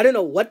 I don't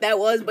know what that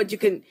was, but you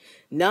can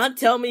not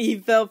tell me he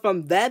fell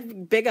from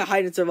that big a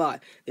height and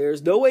survived.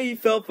 There's no way he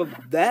fell from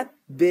that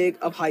big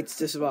of heights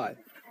to survive.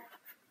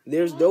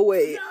 There's no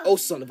way. Oh,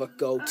 son of a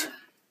goat.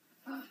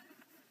 What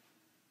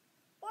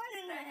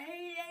in the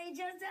hell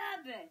just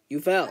happened? You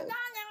fell.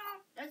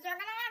 They're still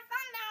gonna have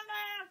fun down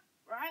there.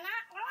 We're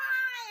not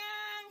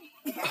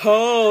lying.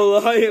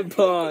 Oh, lion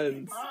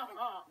puns.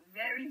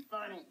 Very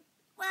funny.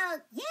 Well,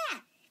 yeah.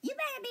 You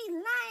better be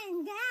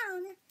lying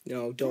down.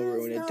 No, don't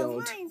ruin it.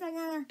 Don't. Lions are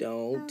gonna,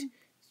 Don't.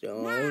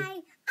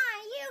 lie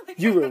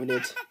You ruined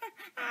it.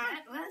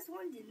 That last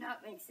one did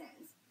not make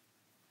sense.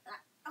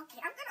 Okay,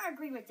 I'm gonna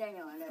agree with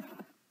Daniel on this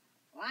one.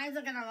 Lions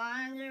are gonna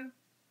lie on you.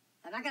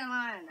 They're not gonna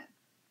lie on them.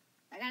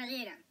 They're gonna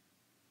eat them.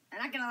 They're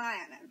not gonna lie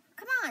on them.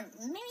 Come on,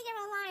 maybe they're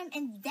gonna lie on him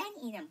and then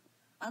eat him.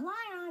 A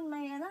lie on my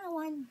another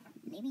one,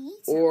 maybe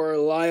eat some. Or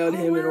lie on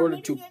him in order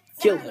to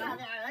kill him.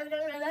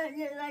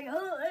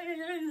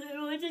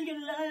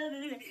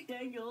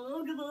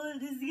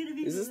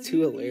 This is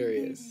too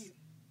hilarious.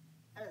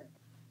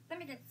 Let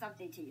me get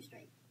something to you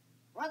straight.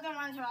 What the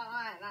ones are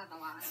lying, not the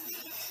lion.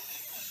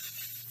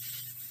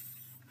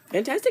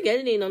 Fantastic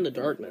editing on the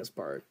darkness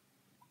part.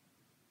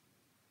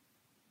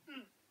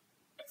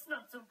 It's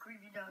not so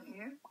creepy down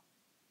here.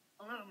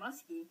 A little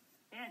musky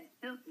and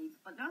filthy,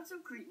 but not so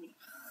creepy.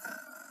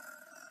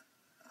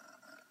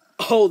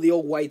 Oh, the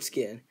old white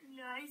skin.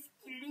 Nice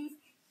kitties.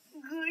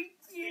 Good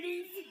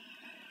kitties.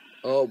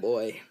 Oh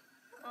boy.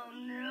 Oh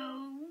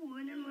no,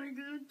 what am I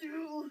gonna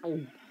do? Oh.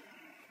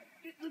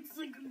 It looks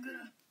like I'm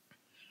gonna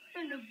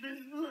end up as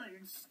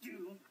lion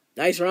stew.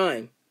 Nice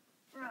rhyme.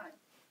 Right.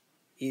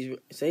 He's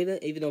say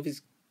that even though if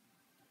he's.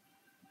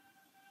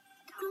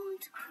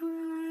 Don't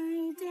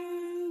cry,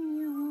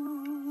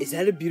 Daniel. Is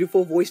that a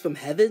beautiful voice from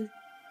heaven?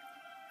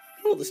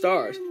 Oh, the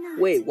stars.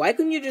 Wait, why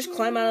couldn't you just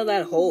climb out of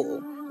that hole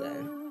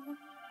then?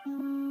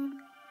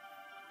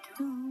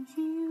 Don't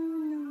you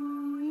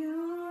know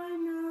you're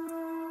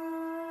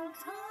not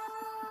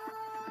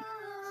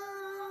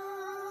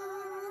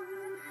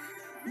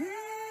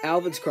alone?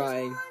 Alvin's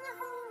crying.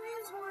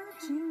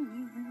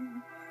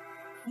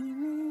 He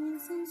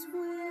listens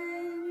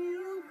when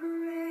you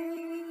pray.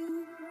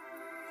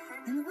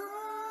 And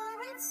though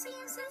it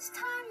seems this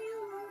time you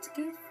won't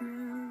get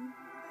through,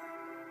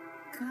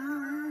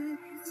 God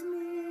has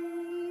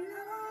made a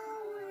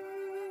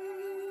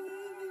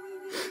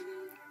way.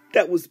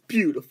 That was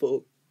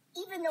beautiful.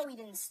 Even though he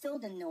still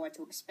didn't know what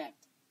to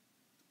expect,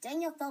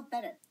 Daniel felt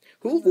better.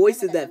 Who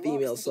voiced that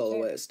female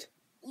soloist?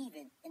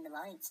 Even in the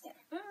lion's den.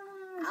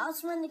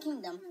 Elsewhere in the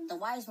kingdom, the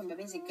wise men were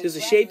busy. Does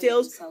the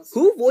ShapeTales?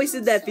 Who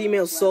voiced that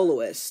female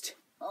soloist?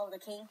 Oh, the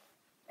king.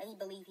 Then he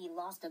believed he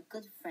lost a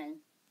good friend.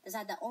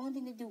 Decided the only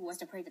thing to do was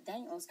to pray to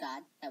Daniel's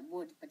God that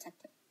would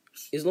protect him.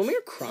 Is Lomir The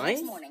next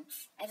crying? morning,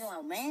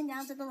 everyone ran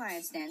down to the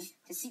lion's den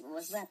to see what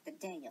was left of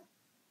Daniel.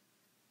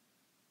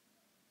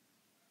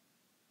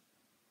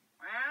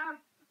 Well,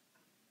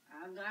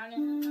 I'm glad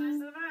you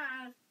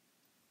survived.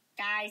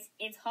 Guys,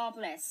 it's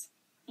hopeless.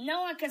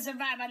 No one can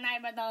survive a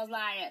night with those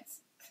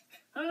lions.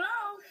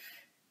 Hello?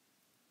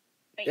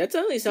 Wait, That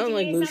totally did sounds you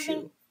like hear Mushu.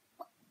 something?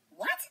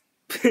 What?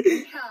 Hell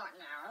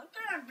no, it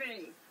can't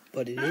be.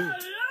 But it Hello?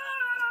 is.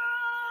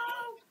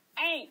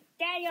 Hey,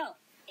 Daniel,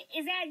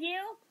 is that you?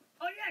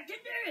 Oh yeah, get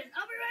there.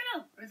 I'll be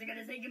right up. Or is it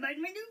gonna say goodbye to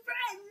my new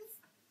friends?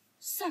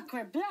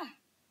 Sacre bleu.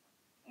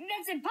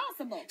 That's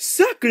impossible.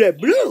 Sacre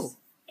bleu!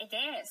 It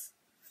is.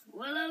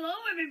 Well, hello,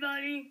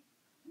 everybody.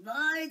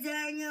 Bye,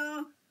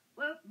 Daniel.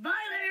 Well, bye,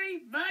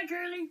 Larry. Bye,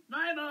 Curly.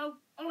 Bye, Bo.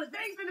 Oh, and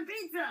thanks for the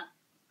pizza.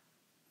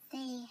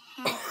 They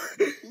have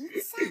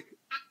pizza?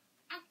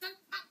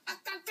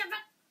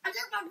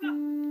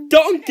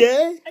 Donkey!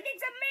 And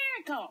it's a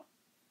miracle.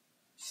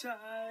 So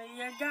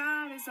you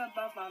got us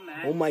above a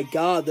man. Oh my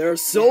god, there are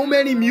so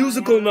many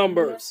musical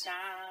numbers.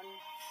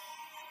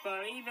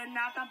 For even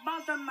at the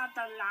bottom of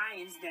the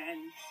lion's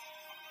den,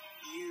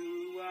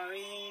 you are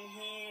in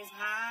his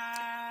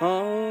hand.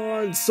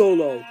 Han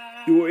Solo.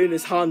 You were in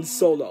his Han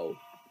Solo.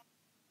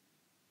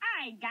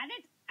 I got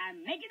it.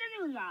 I'm making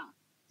a new law.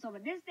 So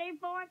from this day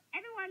forward,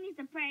 everyone needs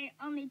to pray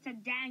only to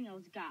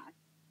Daniel's God.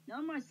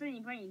 No more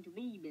silly praying to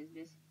me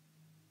business.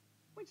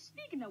 Which,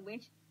 speaking of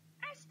which,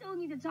 I still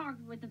need to talk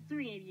with the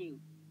three of you.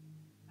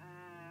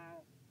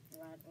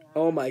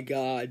 Oh my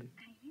god.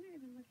 I hear they've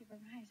been looking for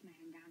Wise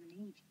Man down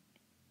in Egypt.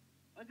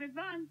 It's been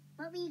fun,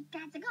 but we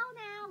got to go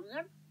now.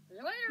 Yep. See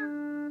you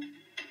later.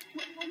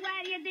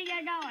 Where do you think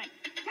you're going?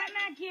 Come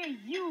back here,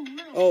 you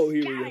little Oh,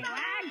 here we go. scallywag.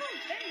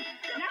 Hey,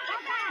 no,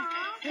 stop.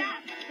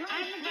 Stop.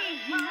 I'm the king.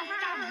 You must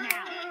stop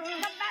now.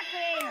 Come back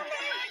here.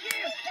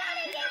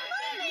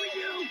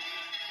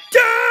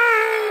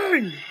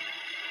 Dang!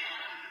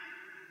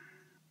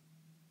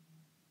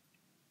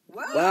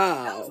 Wow.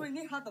 Wow. That was really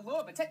neat how the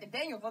Lord protected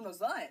Daniel from those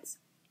lions.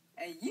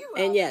 And you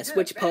And yeah, did a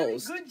switch very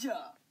pose. Good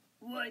job.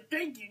 Why,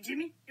 thank you,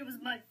 Jimmy. It was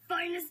my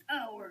finest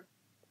hour.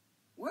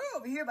 We're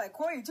over here by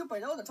Quarry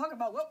 2.0 to talk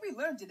about what we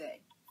learned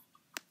today.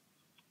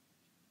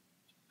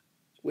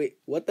 Wait,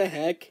 what the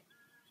heck?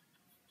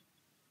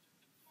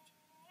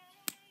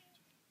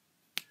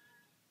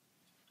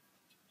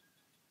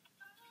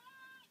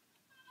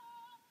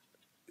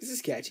 This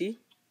is catchy.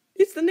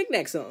 It's the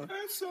Knick-Knack song.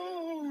 And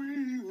so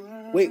we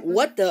were. Wait,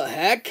 what the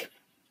heck?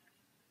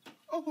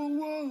 Oh,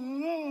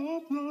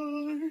 what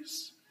a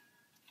place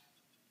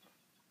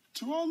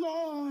to our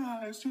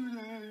lives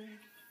today.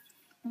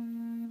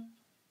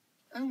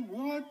 And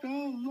what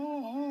the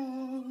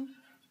Lord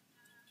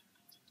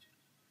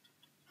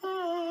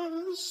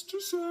has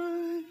to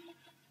say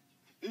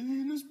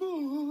in his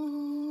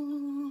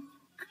book.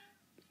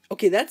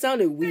 Okay, that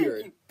sounded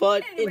weird,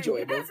 but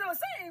enjoyable. That's what I was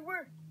saying.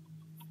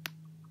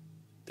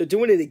 They're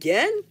doing it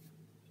again?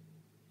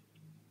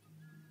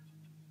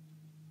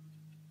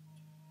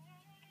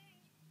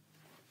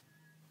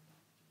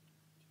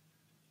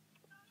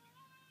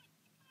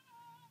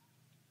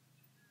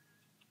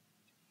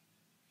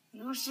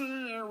 You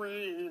see,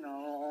 we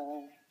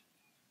know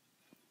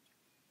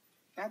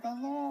that the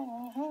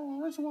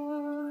Lord's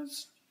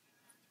words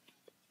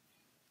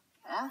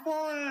are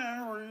for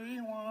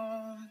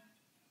everyone.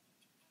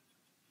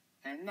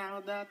 And now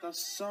that the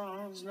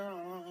sun's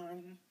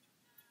done,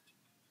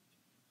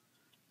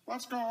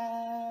 let's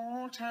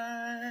go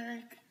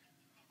take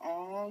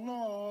a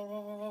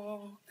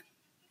look.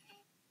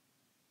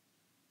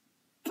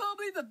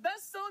 Probably the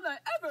best song I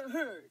ever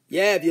heard.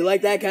 Yeah, if you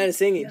like that kind of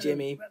singing,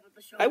 Jimmy.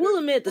 I will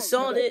admit the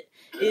song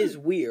is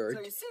weird,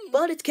 So you see,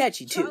 but it's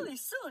catchy too. Charlie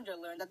Cylinder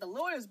learned that the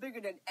Lord is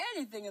bigger than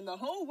anything in the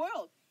whole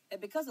world.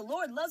 And because the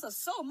Lord loves us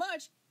so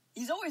much,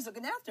 he's always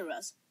looking after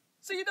us.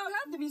 So you don't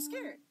have to be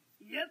scared.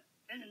 Yep,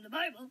 and in the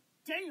Bible,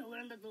 Daniel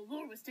learned that the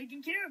Lord was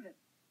taking care of him.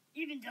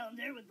 Even down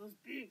there with those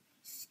big,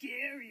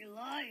 scary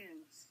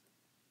lions.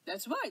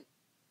 That's right.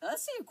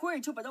 Let's see if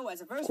Query 2.0 has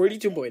a verse. QWERTY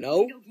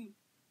 2.0?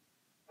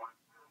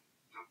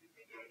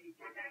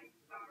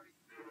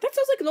 That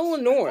sounds like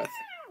Nolan North.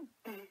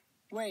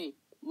 Wait,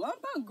 what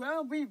about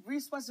ground beef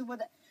spices with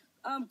that?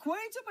 Query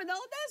 2.0,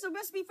 that's a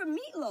recipe for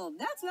meatloaf.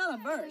 That's not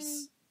a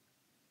verse.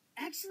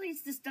 Actually,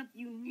 it's the stuff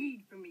you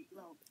need for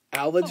meatloaf.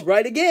 Alvin's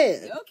right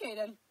again. Okay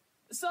then.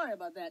 Sorry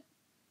about that.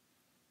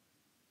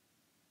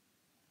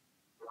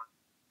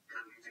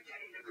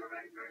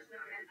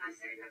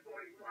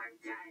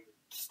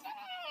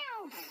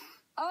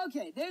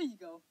 Okay, there you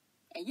go.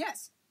 And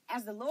yes,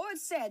 as the Lord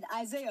said,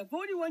 Isaiah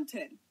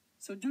 41:10.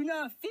 So do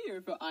not fear,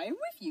 for I am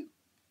with you.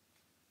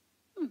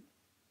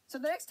 So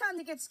the next time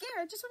they get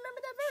scared, just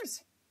remember that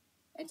verse.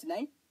 And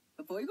tonight,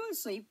 before you go to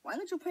sleep, why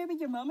don't you pray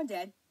with your mom and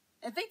dad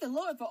and thank the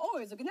Lord for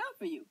always looking out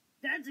for you?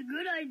 That's a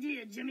good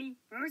idea, Jimmy.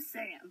 For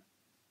Sam.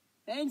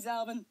 Thanks,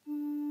 Alvin.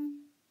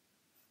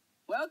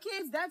 Well,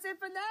 kids, that's it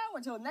for now.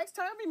 Until next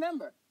time,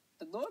 remember,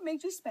 the Lord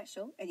made you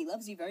special, and he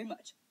loves you very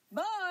much.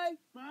 Bye!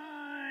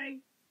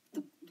 Bye.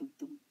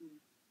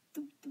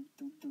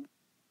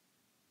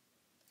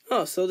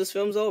 Oh, so this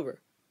film's over.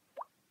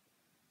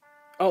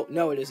 Oh,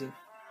 no it isn't.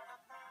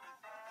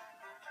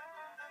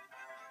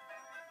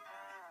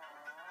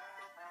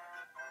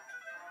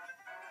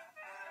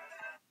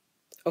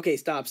 Okay,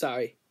 stop,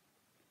 sorry.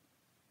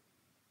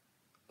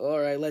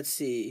 Alright, let's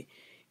see.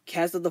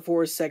 Cast of the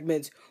Four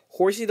segments: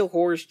 Horsey the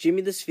Horse,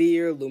 Jimmy the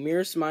Sphere,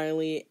 Lumiere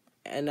Smiley,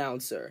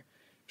 announcer.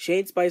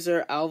 Shane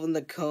Spicer, Alvin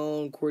the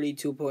Cone, QWERTY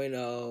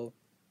 2.0.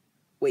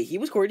 Wait, he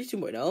was QWERTY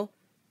 2.0?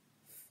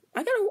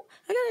 I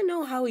gotta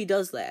know how he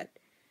does that.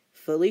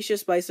 Felicia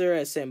Spicer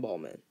as Sam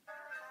Ballman.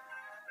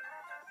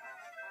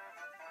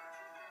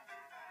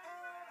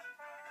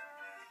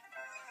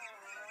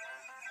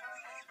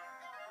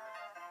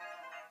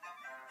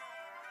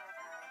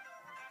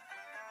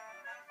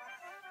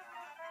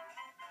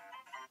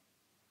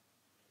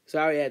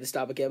 Sorry I had to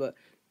stop again, but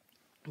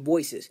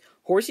voices: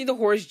 Horsey the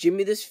Horse,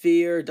 Jimmy the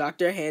Sphere,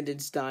 Dr.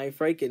 Handenstein,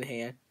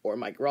 Frankenhand, or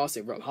Mike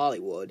Rossing from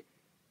Hollywood.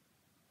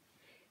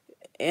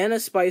 Anna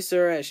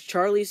Spicer as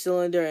Charlie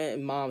Cylinder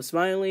and Mom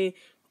Smiley.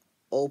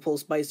 Opal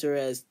Spicer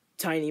as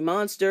Tiny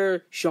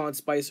Monster. Sean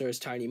Spicer as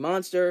Tiny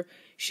Monster.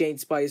 Shane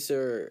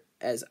Spicer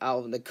as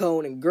Alvin the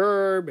Cone and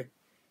Gerb.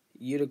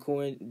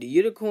 The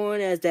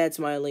Unicorn as Dad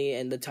Smiley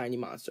and the Tiny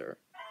Monster.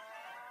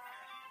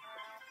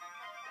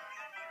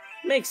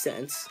 Makes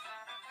sense.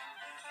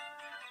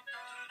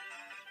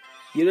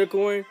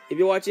 Unicorn, if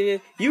you're watching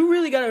it, you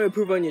really gotta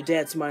improve on your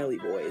Dad Smiley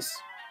voice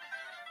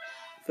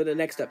for the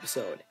next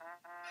episode.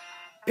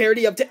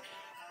 Parody of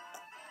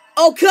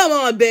Oh, come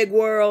on, Big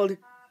World!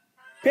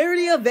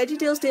 Parody of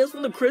VeggieTales Tales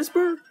from the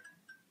Crisper?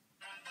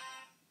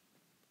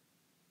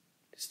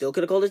 Still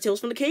could have called it Tales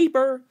from the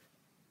Caper.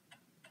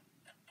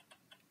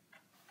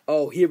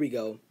 Oh, here we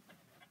go.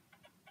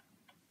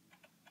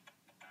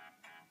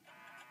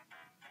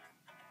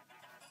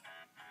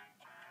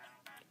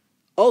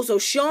 Oh, so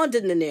Sean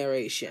did the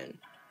narration.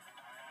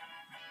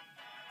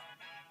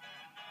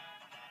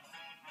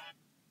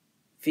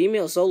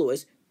 Female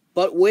soloist,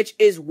 but which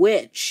is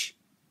which?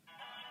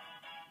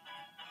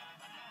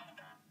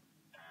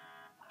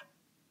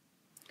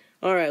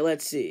 Alright,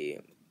 let's see.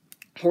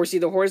 Horsey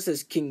the Horse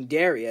is King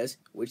Darius,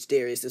 which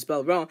Darius is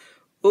spelled wrong,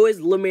 who is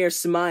Lumiere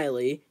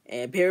Smiley,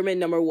 and Pyramid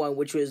number 1,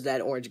 which was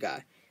that orange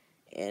guy.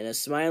 Anna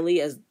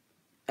Smiley as...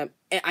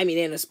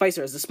 Anna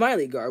Spicer as the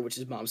Smiley Guard, which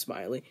is Mom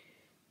Smiley.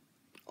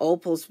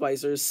 Opal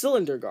Spicer is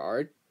Cylinder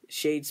Guard.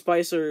 Shade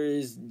Spicer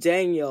is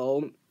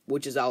Daniel,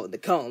 which is out in the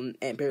Cone,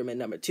 and Pyramid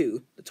number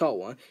 2, the tall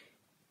one.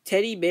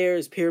 Teddy Bear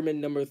is Pyramid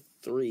number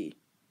 3.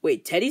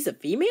 Wait, Teddy's a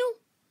female?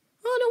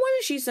 Oh, no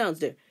wonder she sounds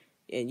there.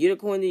 And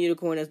the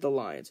Unicorn as the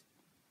Lions.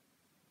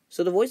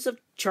 So the voice of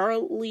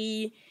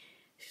Charlie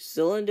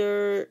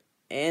Cylinder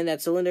and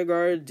that Cylinder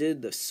Guard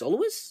did the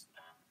soloist?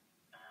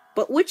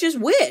 But which is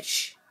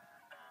which?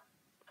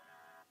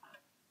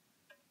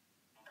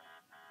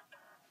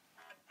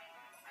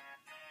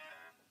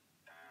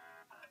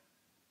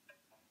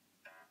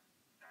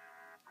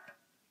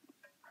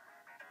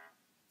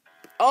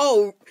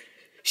 Oh,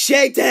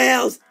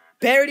 ShapeTales!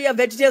 Parody of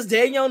VeggieTales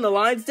Daniel in the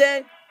Lion's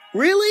Den?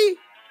 Really?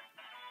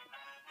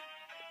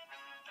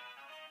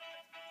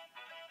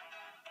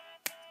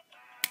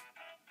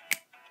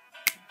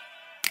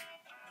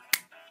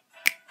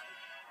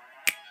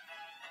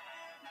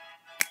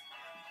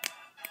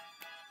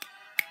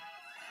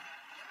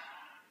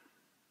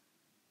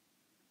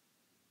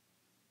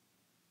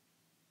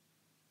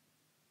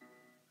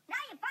 Now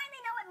you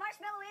finally know what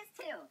marshmallow is,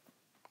 too.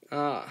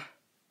 Ah.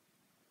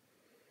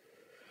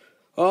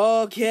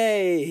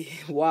 Okay.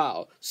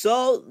 Wow.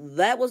 So,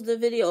 that was the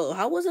video.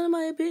 How was it in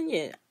my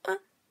opinion? I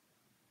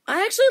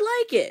actually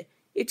like it.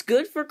 It's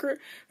good for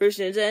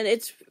Christians, and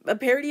it's a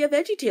parody of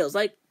VeggieTales.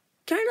 Like,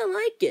 kind of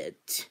like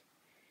it.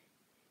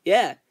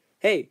 Yeah.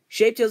 Hey,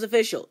 ShapeTales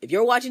Official, if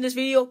you're watching this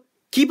video,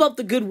 keep up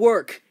the good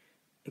work.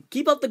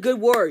 Keep up the good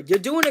work. You're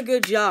doing a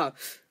good job.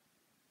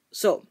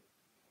 So,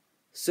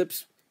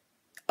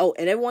 oh,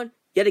 and everyone,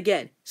 yet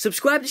again,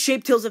 subscribe to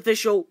ShapeTales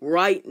Official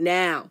right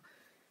now.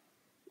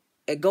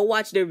 And go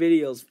watch their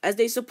videos as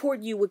they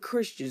support you with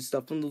Christian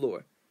stuff from the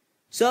Lord.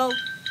 So,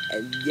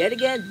 and yet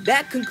again,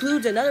 that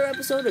concludes another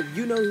episode of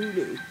You Know Who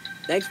Knew.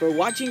 Thanks for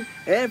watching,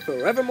 and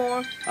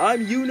forevermore,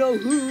 I'm You Know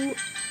Who,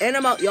 and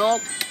I'm out, y'all.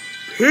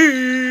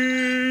 Peace!